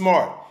 He's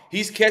smart.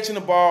 He's catching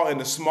the ball in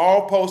the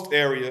small post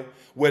area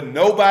where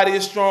nobody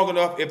is strong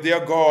enough if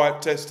they're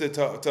guard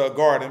to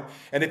guard him.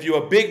 And if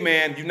you're a big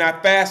man, you're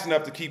not fast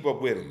enough to keep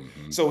up with him.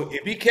 Mm-hmm. So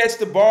if he catch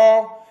the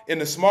ball in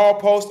the small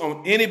post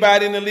on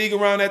anybody in the league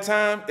around that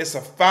time, it's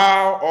a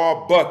foul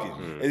or a bucket.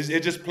 It's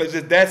just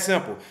that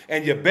simple.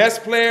 And your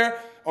best player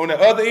on the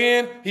other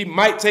end, he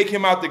might take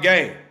him out the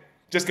game.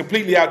 just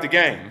completely out the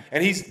game.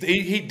 And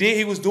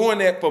he was doing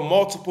that for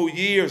multiple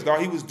years,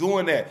 dog. He was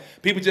doing that.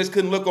 People just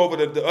couldn't look over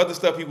the other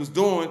stuff he was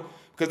doing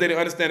because they didn't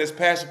understand his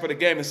passion for the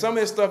game. And some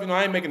of his stuff,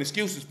 I ain't making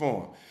excuses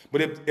for him.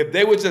 But if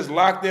they were just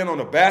locked in on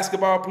the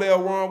basketball player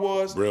Ron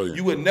was, brilliant.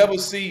 you would never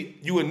see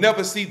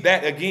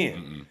that again.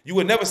 Mm-mm. You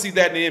would never see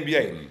that in the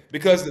NBA. Mm-mm.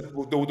 Because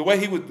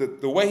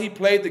the way he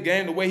played the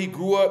game, the way he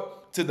grew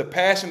up to the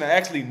passion of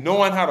actually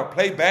knowing how to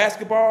play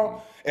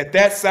basketball at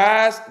that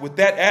size with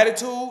that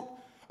attitude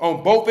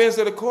on both ends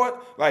of the court,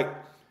 like,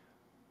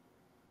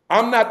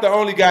 I'm not the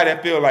only guy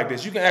that feel like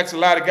this. You can ask a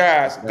lot of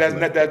guys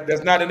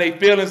that's not in their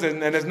feelings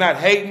and that's not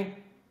hating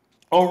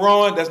on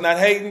Ron, that's not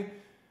hating.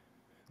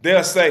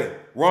 They'll say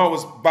Ron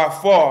was by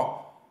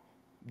far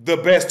the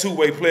best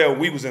two-way player when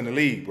we was in the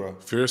league, bro.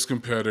 Fierce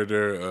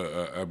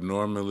competitor,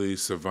 abnormally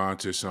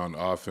savantish on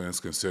offense,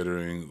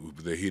 considering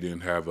that he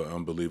didn't have an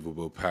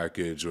unbelievable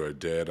package or a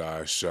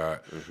dead-eye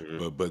shot.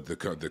 Mm-hmm. But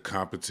the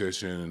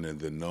competition and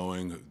the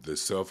knowing, the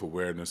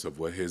self-awareness of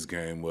what his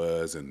game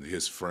was and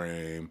his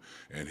frame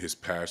and his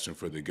passion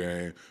for the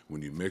game,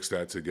 when you mix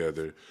that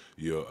together,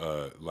 you'll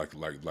like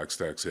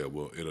Stak said,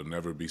 well, it'll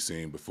never be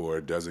seen before.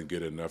 It doesn't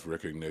get enough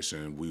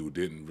recognition. We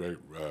didn't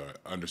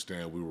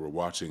understand we were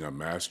watching a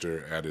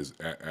master at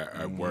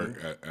work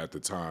at the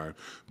time.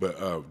 But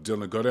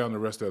Dylan, go down the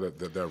rest of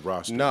that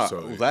roster.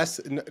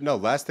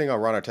 Last thing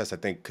on Ron Artest, I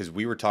think, because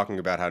we were talking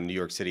about how New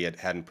York City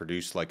hadn't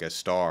produced like a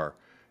star,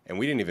 and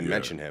we didn't even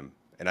mention him.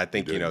 And I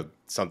think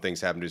some things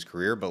happened to his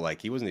career, but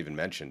like he wasn't even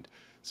mentioned.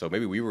 So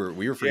maybe we were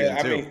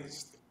forgetting too. I mean,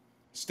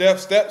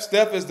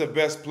 Steph is the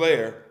best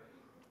player,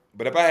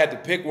 but if I had to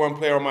pick one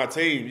player on my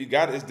team,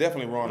 it's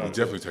definitely Ron Artest.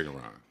 You're definitely taking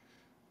Ron.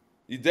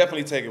 You're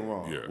definitely taking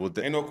Ron. Yeah. Well,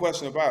 ain't no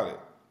question about it.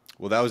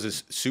 Well, that was a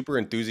super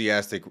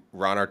enthusiastic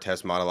Ron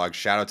Artest monologue.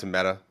 Shout out to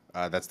Meta.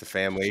 That's the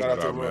family. Shout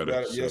out to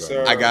Meta. Yes,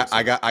 sir. I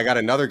got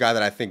another guy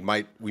that I think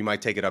we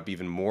might take it up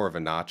even more of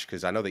a notch,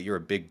 because I know that you're a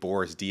big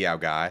Boris Diaw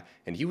guy,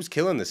 and he was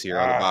killing this year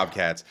on the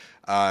Bobcats.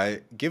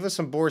 Give us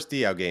some Boris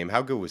Diaw game.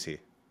 How good was he?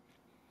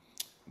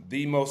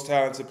 The most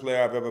talented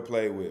player I've ever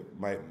played with,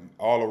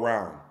 all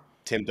around.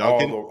 Tim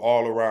Duncan?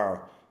 All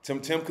around.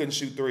 Tim couldn't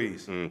shoot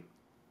threes.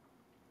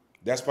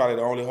 That's probably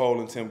the only hole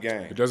in Tim's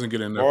game. He doesn't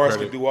get enough Boris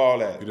credit. Can do all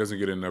that. He doesn't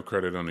get enough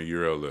credit on the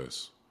Euro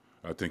list.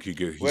 I think he's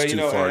too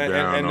far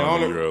down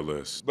on the Euro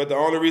list. But the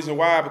only reason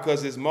why,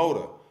 because his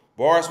motor.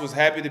 Boris was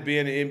happy to be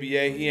in the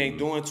NBA. He ain't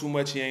doing too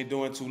much. He ain't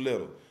doing too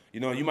little.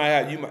 You might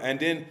have and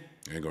then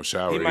he ain't gonna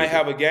shower. He might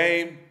have a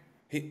game.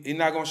 He's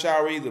not gonna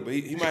shower either, but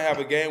he might have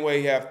a game where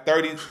he have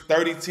 30,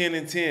 10,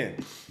 and 10.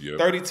 Yep.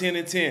 30, 10,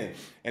 and 10.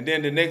 And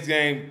then the next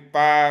game,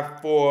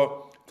 5,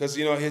 4, because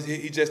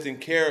he just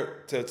didn't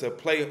care to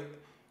play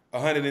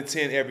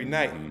 110 every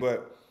night.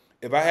 But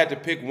if I had to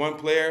pick one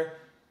player,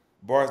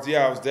 Boris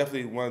Diaw was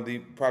definitely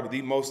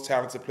probably the most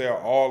talented player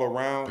all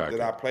around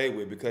that I played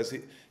with, because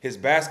his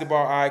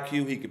basketball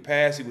IQ, he could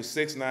pass, he was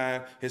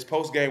 6'9", his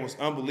post game was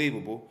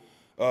unbelievable.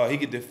 He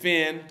could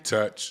defend.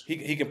 Touch.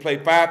 He can play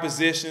 5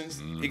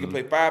 positions. He can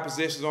play 5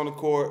 positions on the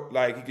court.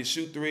 Like, he could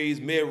shoot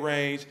threes,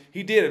 mid-range.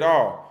 He did it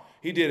all.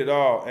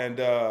 And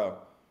a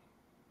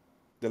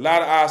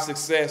lot of our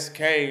success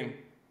came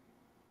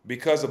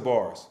because of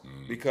Boris.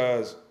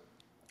 Because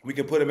we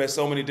can put him at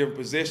so many different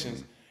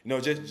positions.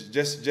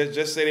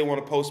 Just say they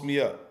want to post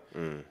me up.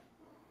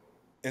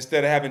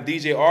 Instead of having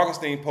DJ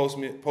Augustine post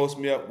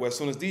me up, where as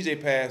soon as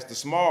DJ passed, the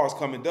smalls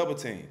come in double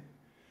team.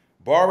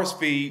 Boris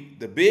feed,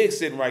 the big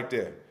sitting right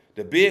there.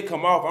 The big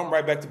come off, I'm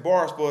right back to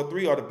Boris for a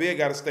 3, or the big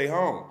got to stay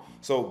home.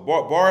 So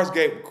Boris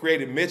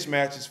created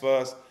mismatches for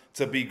us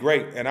to be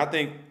great. And I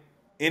think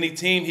any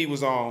team he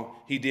was on,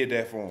 he did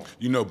that for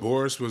him.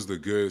 Boris was the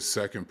good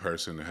second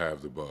person to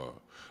have the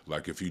ball.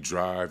 Like, if you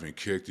drive and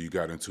kicked, you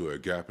got into a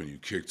gap and you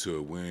kick to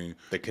a wing.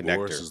 The connector.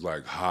 Boris is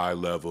like high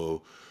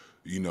level.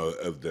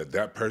 Of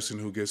that person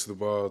who gets the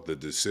ball, the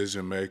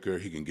decision maker.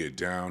 He can get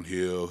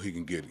downhill. He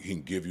can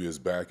give you his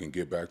back and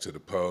get back to the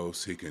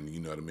post. He can,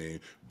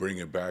 bring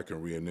it back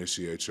and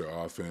reinitiate your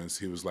offense.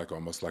 He was like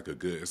almost like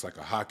it's like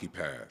a hockey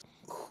pass.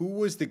 Who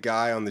was the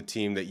guy on the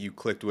team that you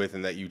clicked with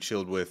and that you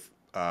chilled with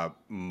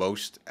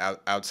most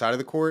outside of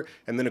the court?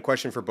 And then a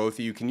question for both of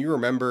you: can you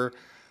remember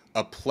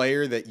a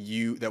player that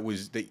you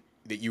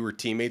were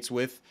teammates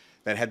with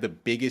that had the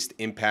biggest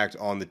impact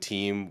on the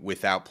team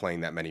without playing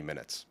that many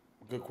minutes?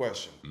 Good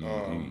question.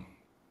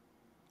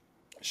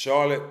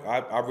 Charlotte,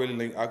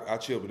 I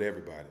chilled with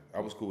everybody. I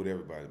was cool with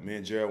everybody. Me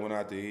and Gerald went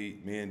out to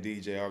eat. Me and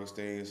DJ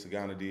Augustine,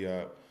 Sagana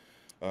Diaw,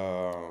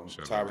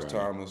 Tyrus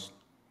Thomas.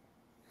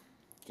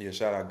 Yeah,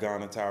 shout out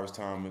Ghana, Tyrus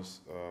Thomas,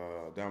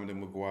 Dominic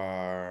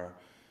McGuire.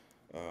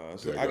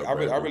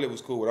 I really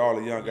was cool with all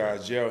the young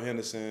guys. Gerald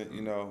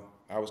Henderson,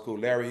 I was cool.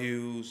 Larry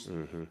Hughes,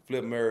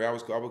 Flip Murray. I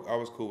was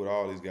cool with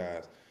all these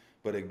guys.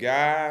 But a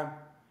guy,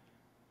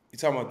 you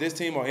talking about this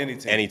team or any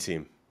team? Any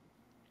team.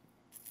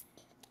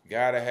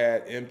 Guy that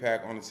had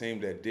impact on the team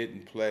that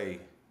didn't play.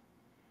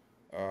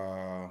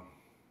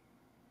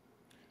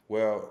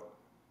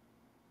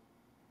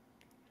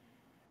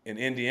 In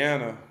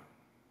Indiana,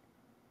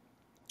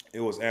 it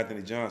was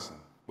Anthony Johnson.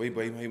 Well, he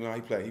played a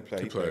little bit. Yeah. He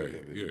played a little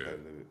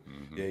bit.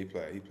 Mm-hmm. Yeah, he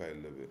played a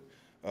little bit.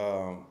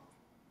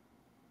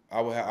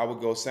 I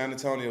would go San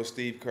Antonio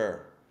Steve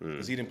Kerr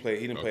because he didn't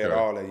play at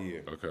all that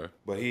year. Okay.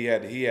 But he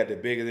had the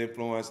biggest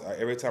influence.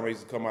 Every time I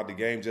used to come out the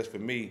game, just for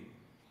me,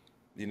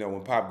 you know,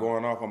 when Pop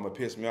going off, I'm gonna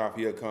piss me off.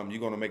 He'll come. You're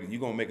gonna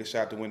make a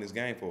shot to win this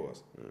game for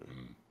us.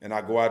 Mm-hmm. And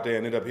I go out there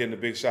and end up hitting a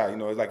big shot. You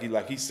know, it's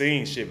like he's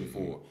seen shit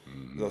before.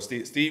 Mm-hmm. So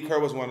Steve Kerr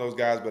was one of those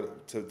guys,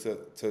 but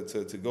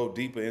to go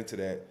deeper into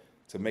that,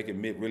 to make it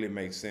really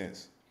make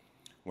sense.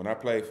 When I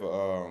played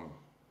for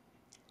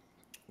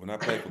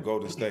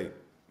Golden State,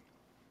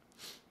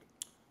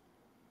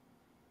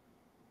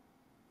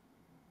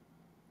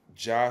 not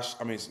Josh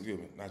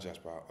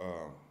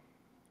Powell.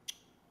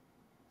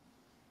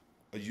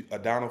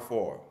 Adonal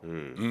Ford.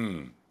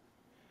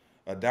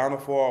 Adonal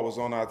Ford was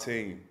on our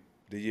team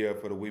the year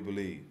for the We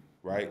Believe,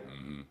 right?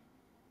 Mm-hmm.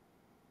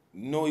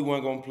 No, he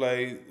wasn't gonna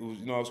play.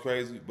 It was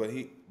crazy, but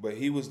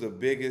he was the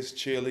biggest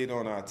cheerleader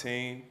on our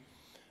team.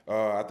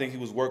 I think he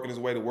was working his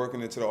way to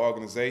working into the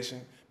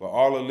organization. But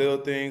all the little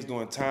things,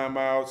 doing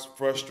timeouts,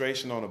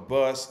 frustration on the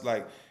bus,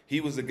 like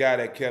he was the guy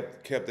that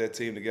kept that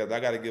team together.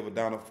 I got to give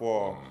Adonal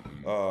Ford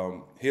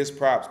his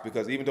props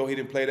because even though he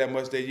didn't play that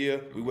much that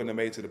year, we wouldn't have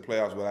made it to the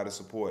playoffs without his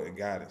support and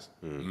guidance.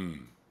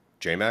 Mm-hmm.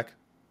 J-Mac?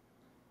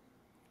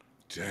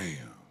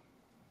 Damn.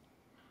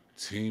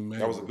 Teammate.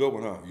 That was a good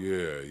one, huh?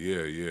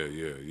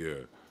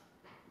 Yeah.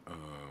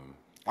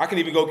 I can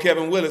even go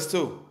Kevin Willis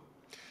too.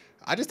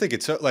 I just think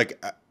it's so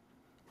like.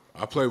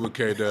 I played with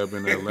K-Dub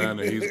in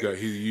Atlanta. He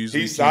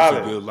usually keeps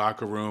solid. a good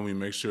locker room. He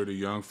makes sure the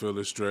young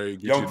fella's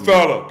straight.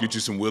 Get you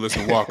some Willis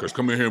and Walkers.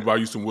 Come in here and buy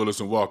you some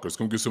Willis and Walkers.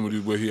 Come get some of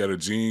these where he had a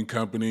jean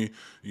company.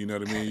 You know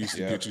what I mean? He used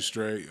to get you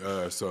straight.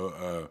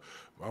 So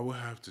I would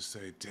have to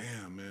say,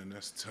 damn, man,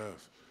 that's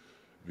tough.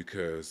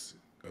 Because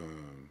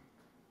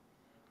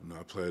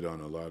I played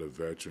on a lot of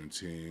veteran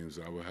teams.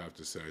 I would have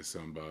to say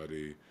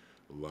somebody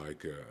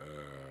like,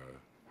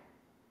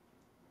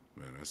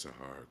 man, that's a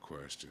hard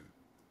question.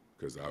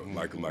 Because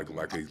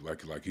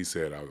like he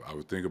said, I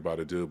would think about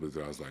a dude,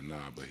 but I was like, nah.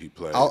 But he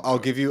played. I'll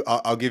give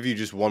you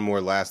just one more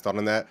last thought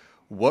on that.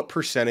 What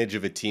percentage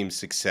of a team's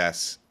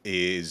success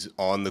is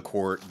on the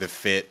court, the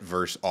fit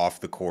versus off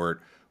the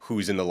court?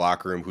 Who's in the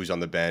locker room? Who's on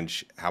the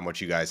bench? How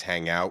much you guys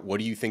hang out? What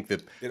do you think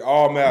that? It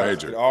all matters.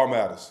 Major. It all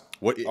matters.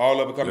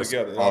 All of it come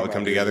together. All of it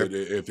come together.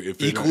 If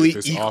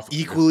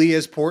Equally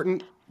as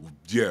important.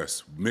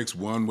 Yes, mix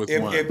one with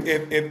one.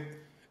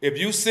 If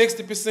you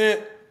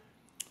 60%.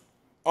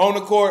 On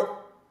the court,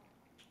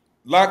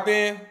 locked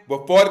in,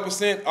 but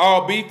 40%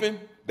 all beefing,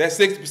 that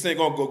 60%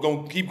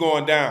 gonna keep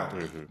going down.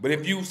 Mm-hmm. But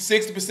if you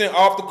 60%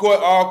 off the court,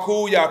 all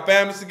cool, y'all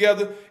families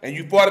together, and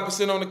you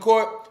 40% on the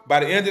court,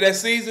 by the end of that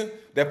season,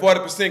 that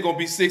 40% gonna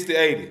be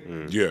 60-80.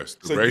 Mm. Yes,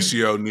 the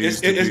ratio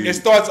needs to be. It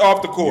starts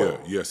off the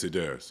court. Yeah, yes, it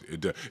does. It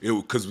does.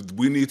 Because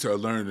we need to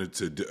learn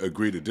to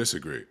agree to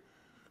disagree.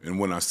 And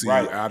when I see you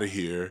out of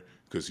here.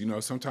 Because,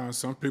 sometimes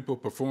some people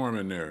perform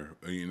in there.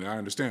 I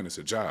understand it's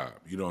a job.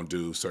 You don't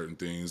do certain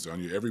things on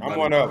you. Everybody, I'm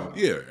one of them.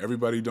 Yeah,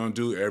 everybody don't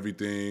do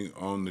everything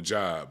on the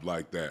job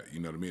like that.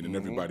 You know what I mean? And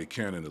everybody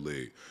can in the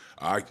league.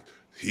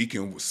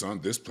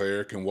 This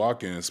player can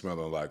walk in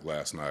smelling like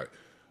last night.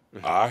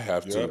 I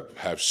have to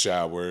have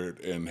showered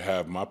and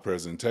have my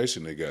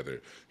presentation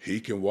together. He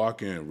can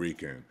walk in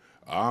reeking.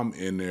 I'm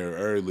in there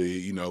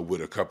early,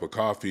 with a cup of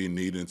coffee,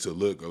 needing to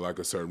look like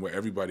a certain way.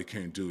 Everybody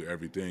can't do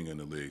everything in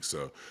the league.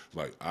 So,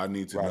 I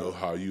need to know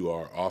how you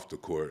are off the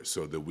court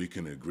so that we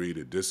can agree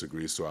to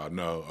disagree so I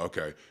know,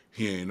 okay,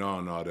 he ain't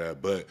on all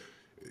that, but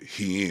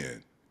he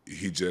in.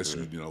 He just,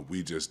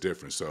 we just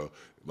different. So,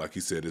 like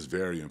he said, it's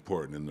very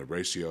important, and the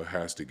ratio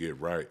has to get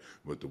right.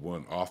 But the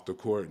one off the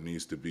court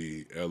needs to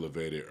be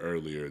elevated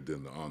earlier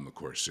than the on the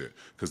court shit,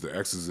 because the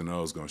X's and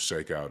O's gonna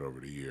shake out over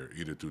the year,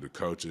 either through the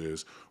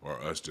coaches or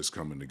us just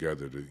coming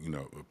together to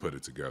put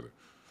it together.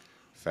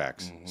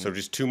 Facts. Mm-hmm. So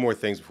just two more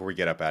things before we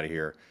get up out of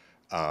here.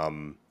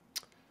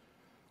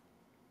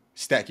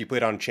 Stak, you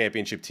played on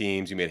championship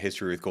teams. You made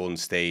history with Golden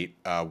State.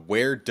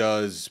 Where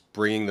does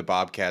bringing the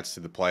Bobcats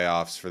to the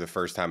playoffs for the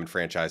first time in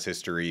franchise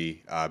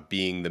history,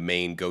 being the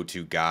main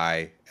go-to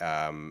guy,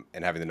 and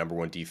having the number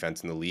one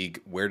defense in the league,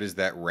 where does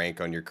that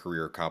rank on your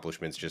career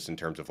accomplishments, just in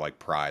terms of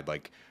pride?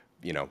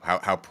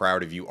 How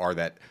proud of you are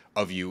that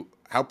of you?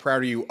 How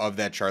proud are you of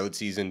that Charlotte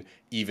season,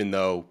 even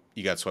though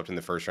you got swept in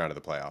the first round of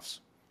the playoffs?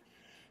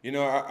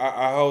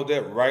 I hold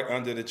that right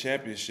under the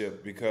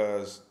championship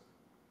because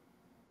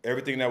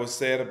everything that was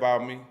said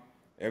about me,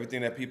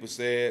 everything that people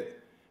said,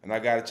 and I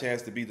got a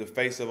chance to be the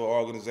face of an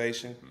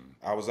organization.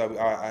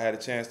 I had a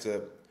chance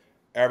to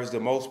average the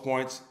most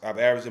points I've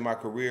averaged in my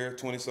career,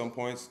 20-some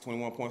points,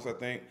 21 points, I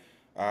think.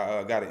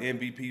 I got an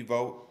MVP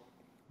vote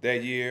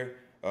that year.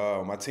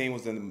 My team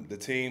was the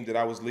team that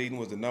I was leading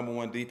was the number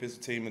one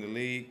defensive team in the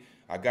league.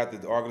 I got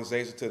the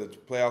organization to the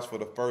playoffs for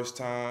the first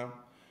time.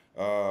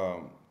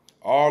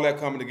 All that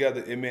coming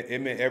together, it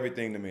meant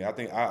everything to me. I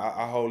think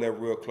I hold that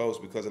real close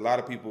because a lot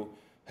of people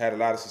had a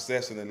lot of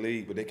success in the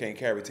league, but they can't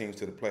carry teams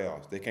to the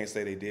playoffs. They can't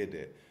say they did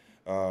that.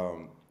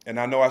 And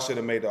I know I should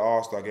have made the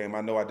All-Star game.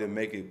 I know I didn't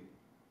make it.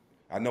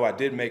 I know I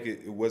did make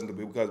it. It wasn't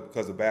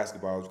because of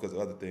basketball. It was because of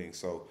other things.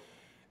 So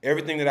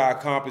everything that I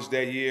accomplished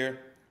that year,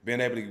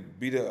 being able to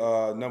be the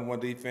 #1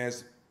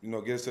 defense,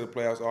 get us to the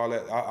playoffs, all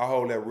that, I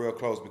hold that real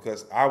close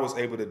because I was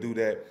able to do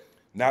that.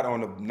 Not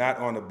on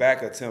the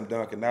back of Tim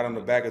Duncan, not on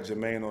the back of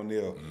Jermaine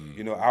O'Neal.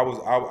 I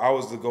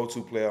was the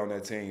go-to player on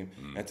that team,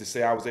 and to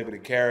say I was able to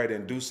carry it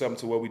and do something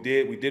to what we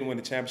did. We didn't win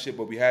the championship,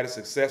 but we had a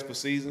successful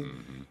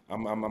season. I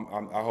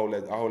hold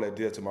that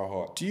dear to my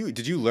heart.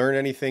 Did you learn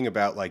anything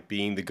about like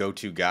being the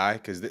go-to guy?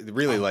 Because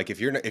really, like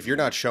if you're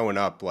not showing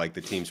up, like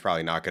the team's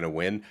probably not going to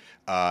win.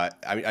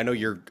 I know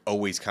you're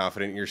always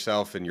confident in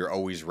yourself and you're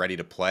always ready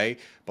to play,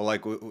 but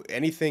like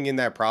anything in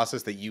that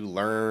process that you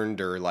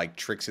learned or like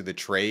tricks of the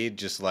trade,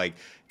 just like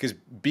because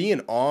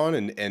being on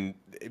and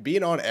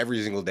being on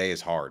every single day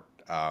is hard,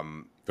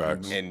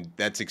 and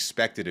that's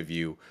expected of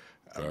you.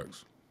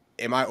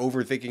 Am I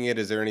overthinking it?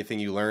 Is there anything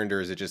you learned,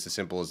 or is it just as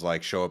simple as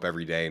like show up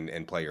every day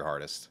and play your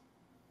hardest?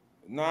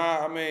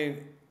 Nah, I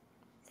mean,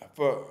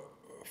 for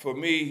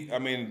me, I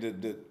mean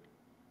the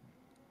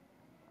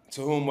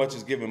to whom much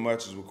is given,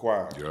 much is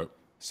required. Yep.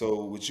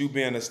 So with you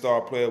being a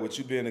star player, with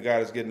you being the guy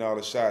that's getting all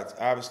the shots,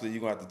 obviously you're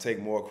gonna have to take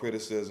more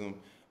criticism.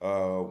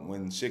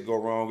 When shit go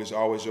wrong, it's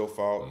always your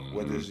fault.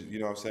 Whether it's, you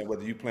know what I'm saying,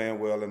 whether you playing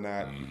well or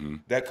not,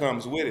 that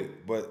comes with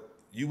it. But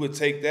you would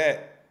take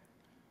that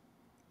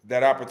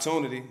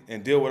opportunity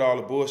and deal with all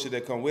the bullshit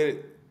that come with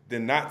it,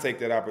 then not take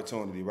that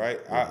opportunity, right?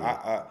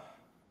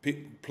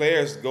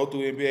 Players go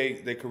through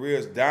NBA, their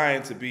careers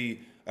dying to be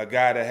a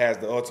guy that has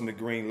the ultimate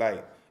green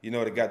light.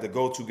 The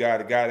go-to guy,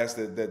 the guy that's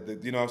the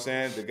you know what I'm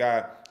saying? The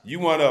guy, you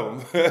one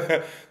of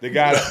them. the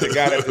guy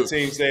that the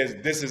team says,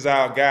 this is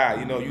our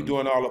guy. You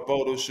doing all the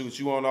photo shoots,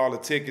 you on all the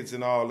tickets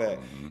and all that.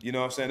 You know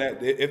what I'm saying?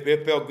 That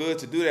it felt good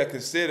to do that,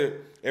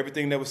 consider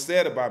everything that was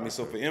said about me.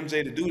 So for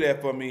MJ to do that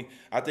for me,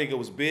 I think it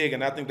was big,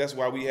 and I think that's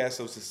why we had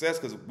some success,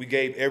 because we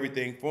gave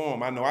everything for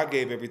him. I know I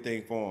gave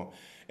everything for him.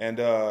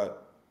 And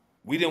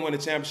we didn't win the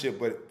championship,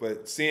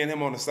 but seeing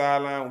him on the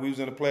sideline when we was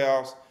in the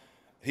playoffs,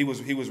 he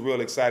was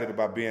real excited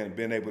about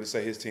being able to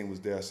say his team was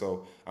there.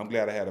 So I'm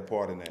glad I had a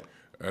part in that.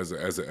 As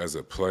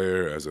a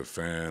player, as a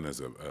fan, as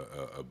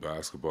a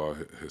basketball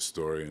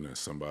historian, as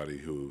somebody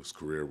whose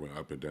career went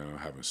up and down,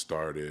 having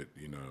started,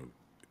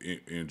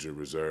 injured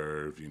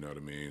reserve, you know what I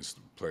mean,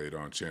 played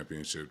on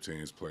championship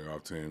teams,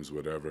 playoff teams,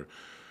 whatever.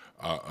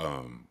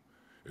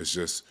 It's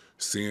just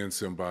seeing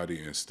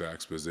somebody in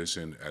Stak's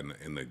position,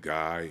 and the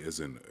guy is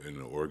in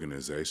an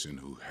organization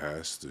who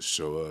has to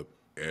show up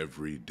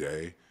every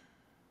day.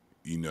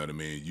 You know what I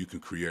mean? You can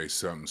create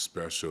something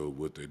special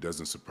with it. It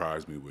doesn't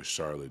surprise me what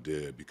Charlotte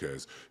did,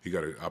 because he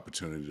got an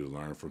opportunity to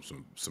learn from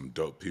some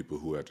dope people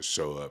who had to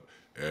show up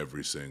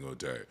every single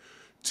day.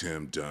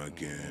 Tim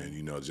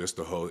Duncan, just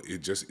the whole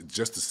just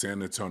the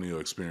San Antonio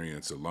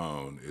experience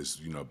alone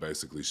is,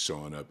 basically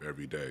showing up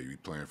every day. You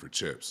playing for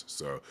chips.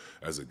 So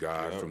as a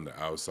guy from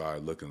the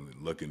outside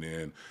looking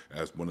in,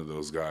 as one of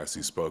those guys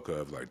he spoke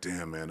of, like,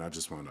 damn man, I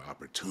just want an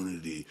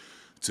opportunity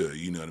to,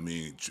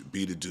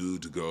 be the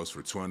dude that goes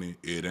for 20.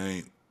 It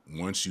ain't,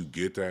 once you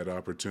get that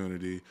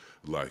opportunity,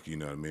 like, you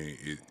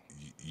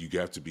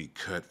got to be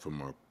cut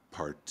from a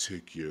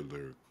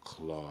particular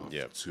cloth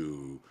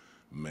to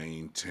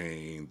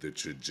maintain the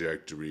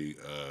trajectory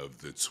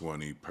of the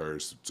 20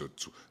 person to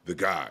the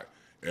guy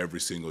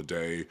every single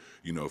day,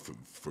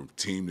 from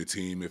team to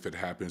team if it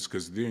happens,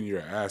 because then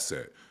you're an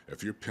asset.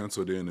 If you're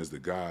penciled in as the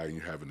guy and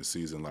you're having a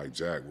season like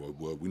Jack,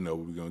 well, we know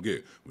what we're going to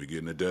get. We're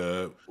getting a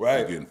dub. Right.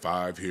 We're getting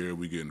 5 here.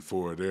 We're getting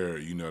 4 there.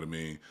 You know what I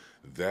mean?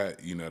 That,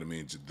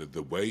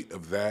 the weight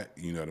of that,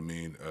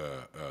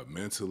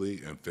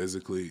 mentally and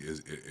physically,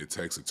 it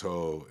takes a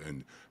toll.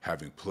 And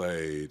having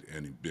played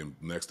and been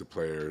next to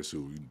players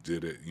who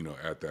did it,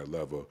 at that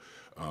level,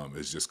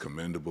 is just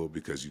commendable,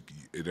 because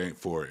it ain't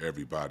for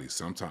everybody.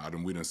 Sometimes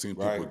we done seen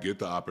people get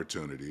the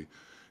opportunity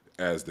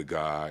as the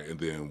guy and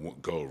then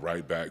go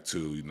right back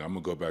to, I'm going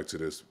to go back to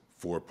this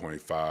 4.5,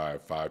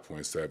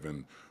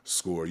 5.7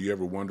 score. You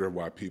ever wonder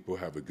why people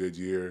have a good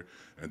year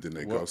and then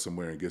they go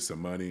somewhere and get some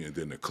money and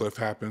then the cliff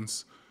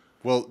happens?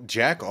 Well,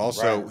 Jack,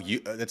 also,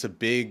 that's a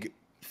big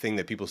thing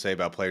that people say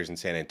about players in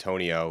San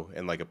Antonio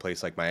and like a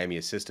place like Miami,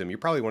 a system. You're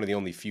probably one of the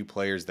only few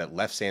players that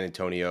left San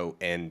Antonio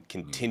and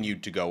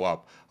continued to go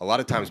up. A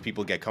lot of times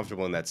people get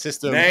comfortable in that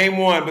system. Name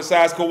one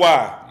besides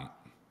Kawhi.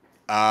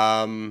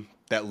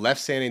 That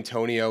left San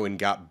Antonio and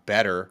got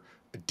better.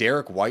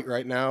 Derek White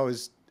right now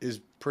is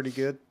pretty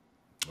good.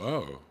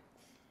 Oh,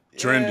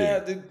 trending.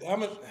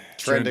 Yeah,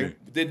 trending.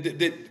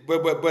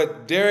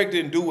 But Derek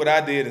didn't do what I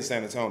did in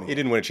San Antonio. He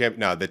didn't win a champ.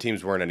 No, the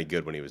teams weren't any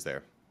good when he was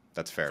there.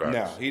 That's fair.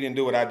 No, he didn't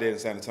do what I did in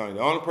San Antonio. The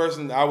only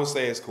person I would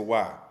say is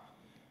Kawhi.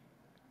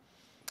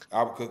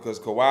 Because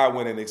Kawhi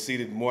went and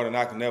exceeded more than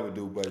I could never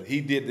do, but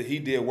he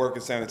did work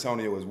in San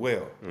Antonio as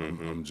well.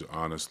 I'm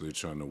honestly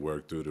trying to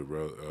work through the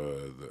road.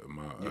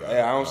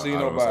 I don't see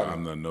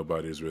nobody.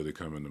 Nobody's really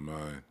coming to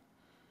mind.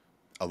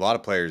 A lot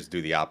of players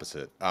do the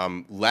opposite.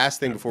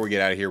 Last thing before we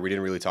get out of here, we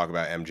didn't really talk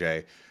about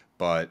MJ,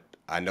 but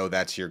I know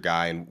that's your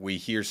guy, and we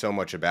hear so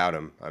much about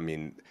him. I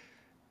mean,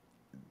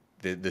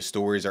 the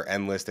stories are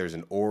endless. There's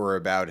an aura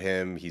about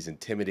him. He's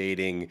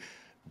intimidating,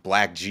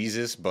 Black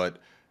Jesus. But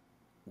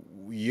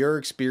your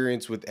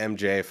experience with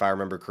MJ, if I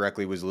remember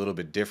correctly, was a little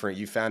bit different.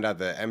 You found out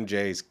that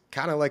MJ is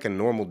kind of like a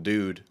normal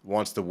dude,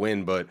 wants to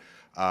win. But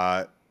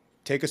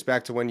take us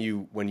back to when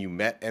you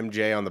met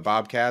MJ on the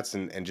Bobcats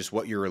and just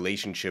what your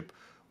relationship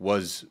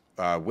was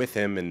with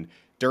him. And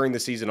during the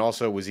season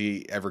also, was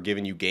he ever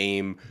giving you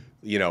game,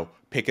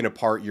 picking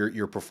apart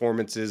your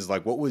performances?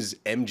 Like, what was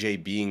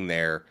MJ being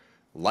there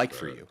like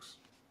for you?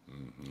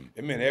 Mm-hmm.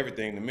 It meant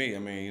everything to me. I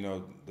mean,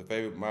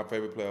 my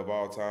favorite player of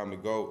all time, the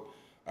GOAT.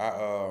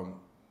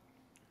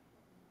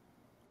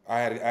 I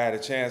had a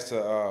chance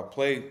to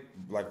play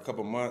like a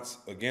couple months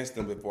against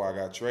him before I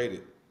got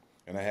traded,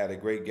 and I had a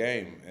great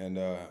game. And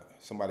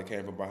somebody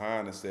came from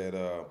behind and said,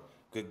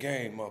 "Good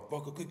game,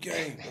 motherfucker, good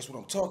game." That's what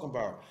I'm talking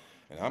about.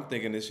 And I'm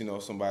thinking this,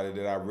 somebody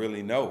that I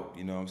really know.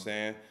 You know what I'm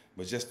saying?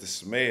 But just the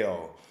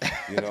smell,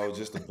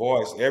 just the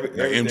voice,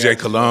 everything. MJ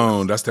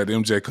cologne. That's that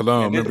MJ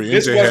cologne. Remember,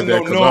 this MJ wasn't had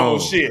that no cologne. normal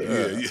shit.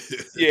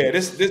 Yeah,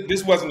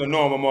 this wasn't a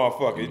normal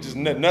motherfucker. It just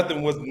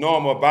nothing was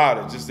normal about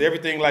it. Just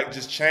everything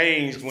just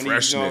changed when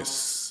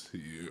freshness.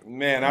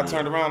 Man, I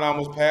turned around, I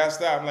almost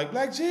passed out. I'm like,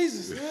 Black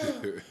Jesus.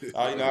 Yeah.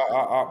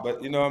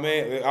 But you know what I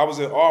mean? I was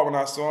in awe when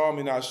I saw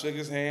him. I shook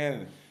his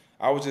hand. And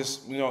I was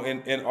just,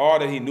 in awe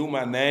that he knew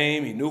my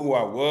name. He knew who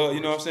I was.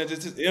 You know what I'm saying?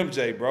 Just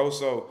MJ, bro.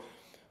 So,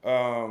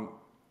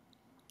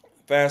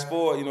 fast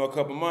forward, a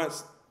couple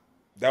months.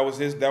 That was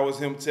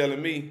him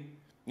telling me,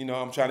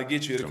 I'm trying to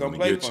get you to come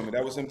play for me.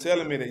 That was him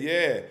telling me that,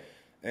 yeah.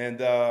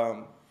 And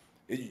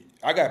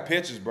I got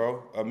pictures,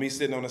 bro, of me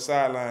sitting on the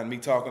sideline, me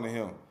talking to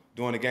him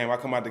during the game. I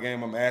come out the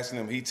game, I'm asking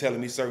him. He telling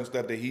me certain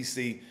stuff that he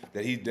see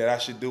that I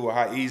should do or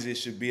how easy it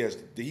should be. That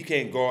he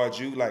can't guard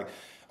you, like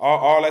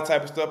all that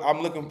type of stuff.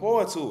 I'm looking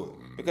forward to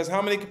it because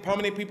how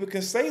many people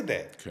can say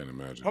that? Can't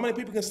imagine. How many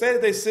people can say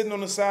that they sitting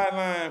on the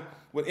sideline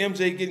with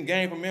MJ getting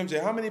game from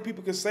MJ? How many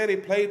people can say they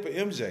played for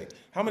MJ?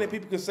 How many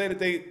people can say that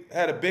they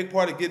had a big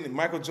part of getting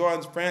Michael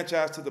Jordan's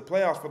franchise to the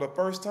playoffs for the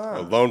first time?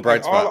 A lone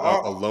bright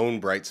spot. A lone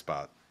bright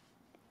spot.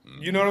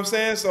 You know what I'm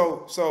saying?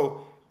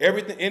 So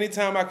everything,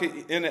 anytime I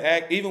could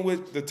interact, even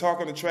with the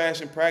talking the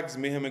trash in practice,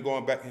 me and him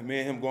going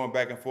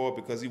back and forth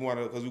because we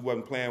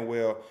wasn't playing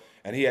well,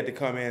 and he had to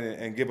come in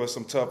and give us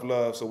some tough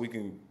love so we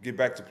can get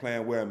back to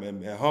playing well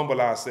and humble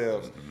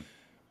ourselves.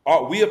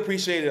 Mm-hmm. We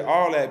appreciated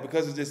all that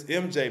because it's just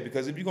MJ.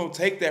 Because if you're gonna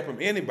take that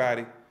from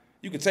anybody,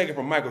 you can take it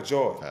from Michael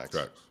Jordan.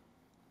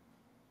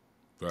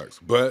 Facts.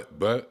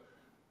 But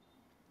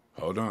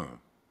hold on.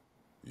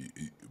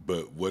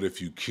 But what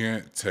if you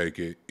can't take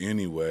it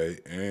anyway,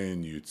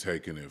 and you're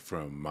taking it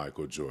from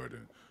Michael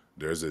Jordan?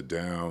 There's a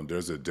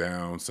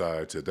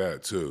downside to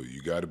that too.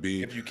 You got to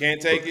be. If you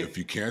can't take it. If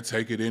you can't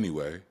take it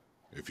anyway,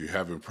 if you're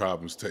having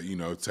problems,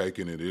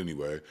 taking it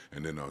anyway,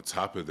 and then on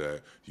top of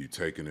that, you're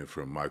taking it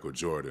from Michael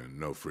Jordan.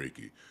 No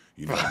freaky.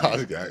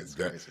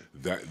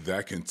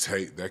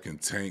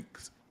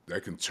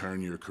 That can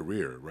turn your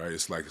career, right?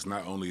 It's like, it's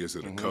not only is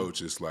it a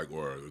coach, it's like,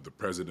 or the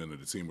president of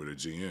the team or the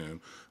GM,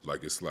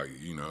 like, it's like,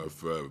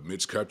 if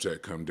Mitch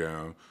Kupchak come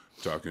down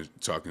talking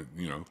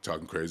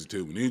crazy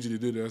too, we need you to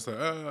do that. It's like,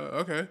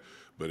 okay.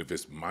 But if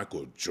it's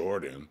Michael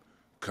Jordan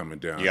coming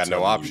down, you got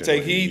no option. You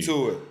take heed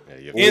to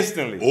it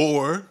instantly.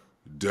 Or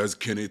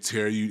can it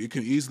tear you? It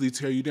can easily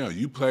tear you down.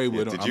 You play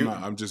with him.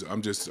 I'm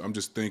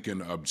just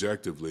thinking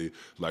objectively.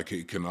 Like,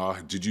 it can all.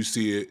 Did you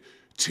see it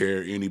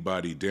tear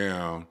anybody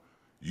down?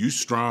 You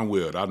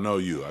strong-willed. I know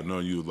you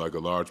like a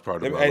large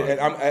part of my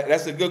life.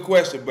 That's a good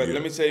question, but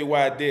let me tell you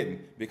why I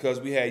didn't.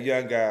 Because we had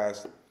young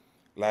guys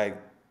like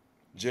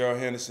Gerald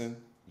Henderson,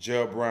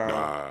 Gerald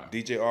Brown,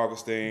 DJ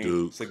Augustine,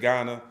 Duke.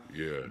 Sagana.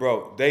 Yeah.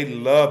 Bro, they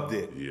loved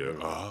it. Yeah.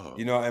 Oh.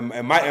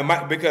 And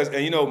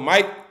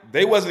Mike,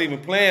 they wasn't even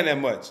playing that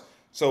much.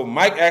 So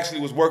Mike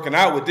actually was working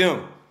out with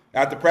them.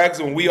 After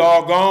practice, when we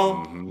all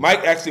gone, Mike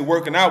actually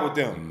working out with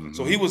them.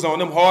 So he was on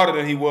them harder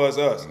than he was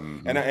us.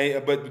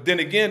 But then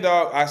again,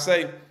 dog, I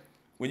say,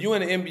 when you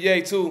in the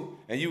NBA too,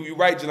 and you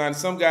right, Jelani,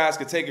 some guys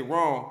can take it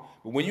wrong,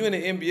 but when you in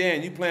the NBA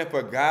and you playing for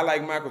a guy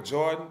like Michael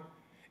Jordan,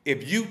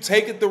 if you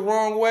take it the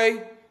wrong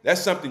way,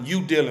 that's something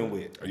you dealing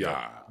with.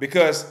 Yeah.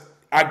 Because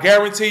I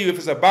guarantee you, if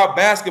it's about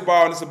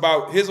basketball and it's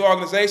about his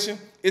organization,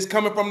 it's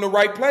coming from the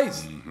right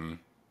place.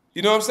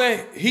 You know what I'm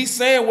saying? He's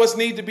saying what's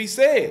need to be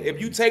said. If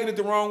you taking it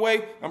the wrong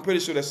way, I'm pretty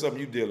sure that's something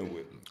you're dealing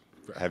with.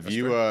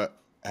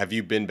 Have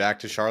you been back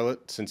to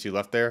Charlotte since you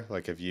left there?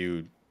 Like, have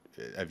you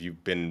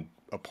been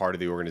a part of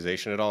the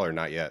organization at all, or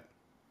not yet?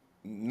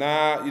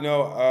 Nah,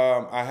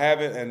 I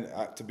haven't,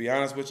 and to be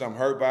honest with you, I'm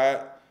hurt by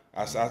it.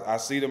 I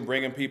see them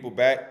bringing people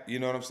back. You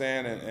know what I'm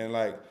saying? And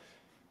like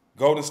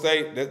Golden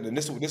State, and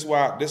this is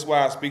why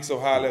I speak so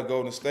highly of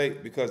Golden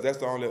State, because that's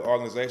the only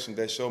organization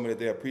that showed me that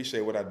they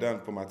appreciate what I've done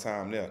for my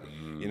time there.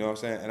 You know what I'm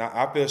saying? And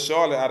I feel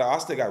Charlotte. I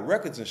still got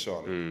records in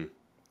Charlotte.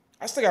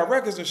 I still got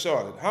records in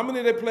Charlotte. How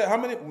many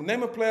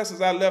name of players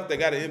since I left that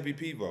got an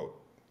MVP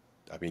vote?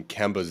 I mean,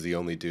 Kemba's the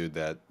only dude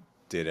that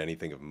did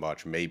anything of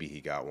much. Maybe he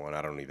got one.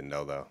 I don't even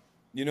know though.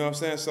 You know what I'm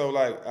saying? So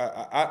like,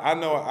 I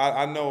know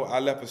I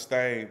left a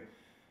stain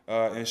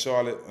in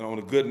Charlotte on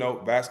a good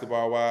note,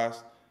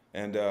 basketball-wise.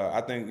 And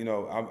I think, you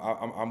know,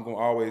 I'm going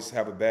to always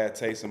have a bad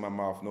taste in my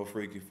mouth, no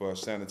freaky, for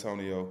San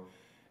Antonio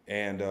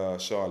and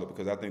Charlotte,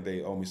 because I think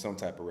they owe me some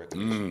type of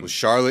recognition. Well,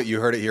 Charlotte, you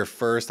heard it here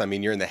first. I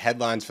mean, you're in the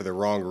headlines for the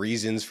wrong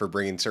reasons, for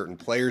bringing certain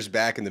players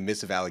back in the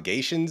midst of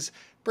allegations.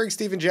 Bring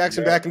Steven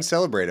Jackson back and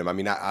celebrate him. I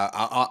mean,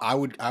 I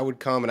would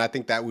come, and I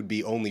think that would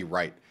be only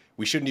right.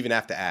 We shouldn't even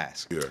have to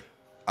ask. Yeah.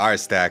 All right,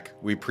 Stak.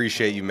 We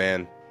appreciate you,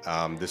 man.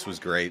 This was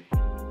great.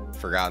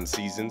 Forgotten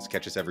Seasons.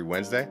 Catch us every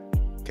Wednesday.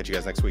 Catch you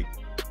guys next week.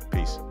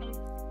 Peace.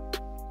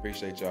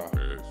 Appreciate y'all.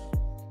 Yes.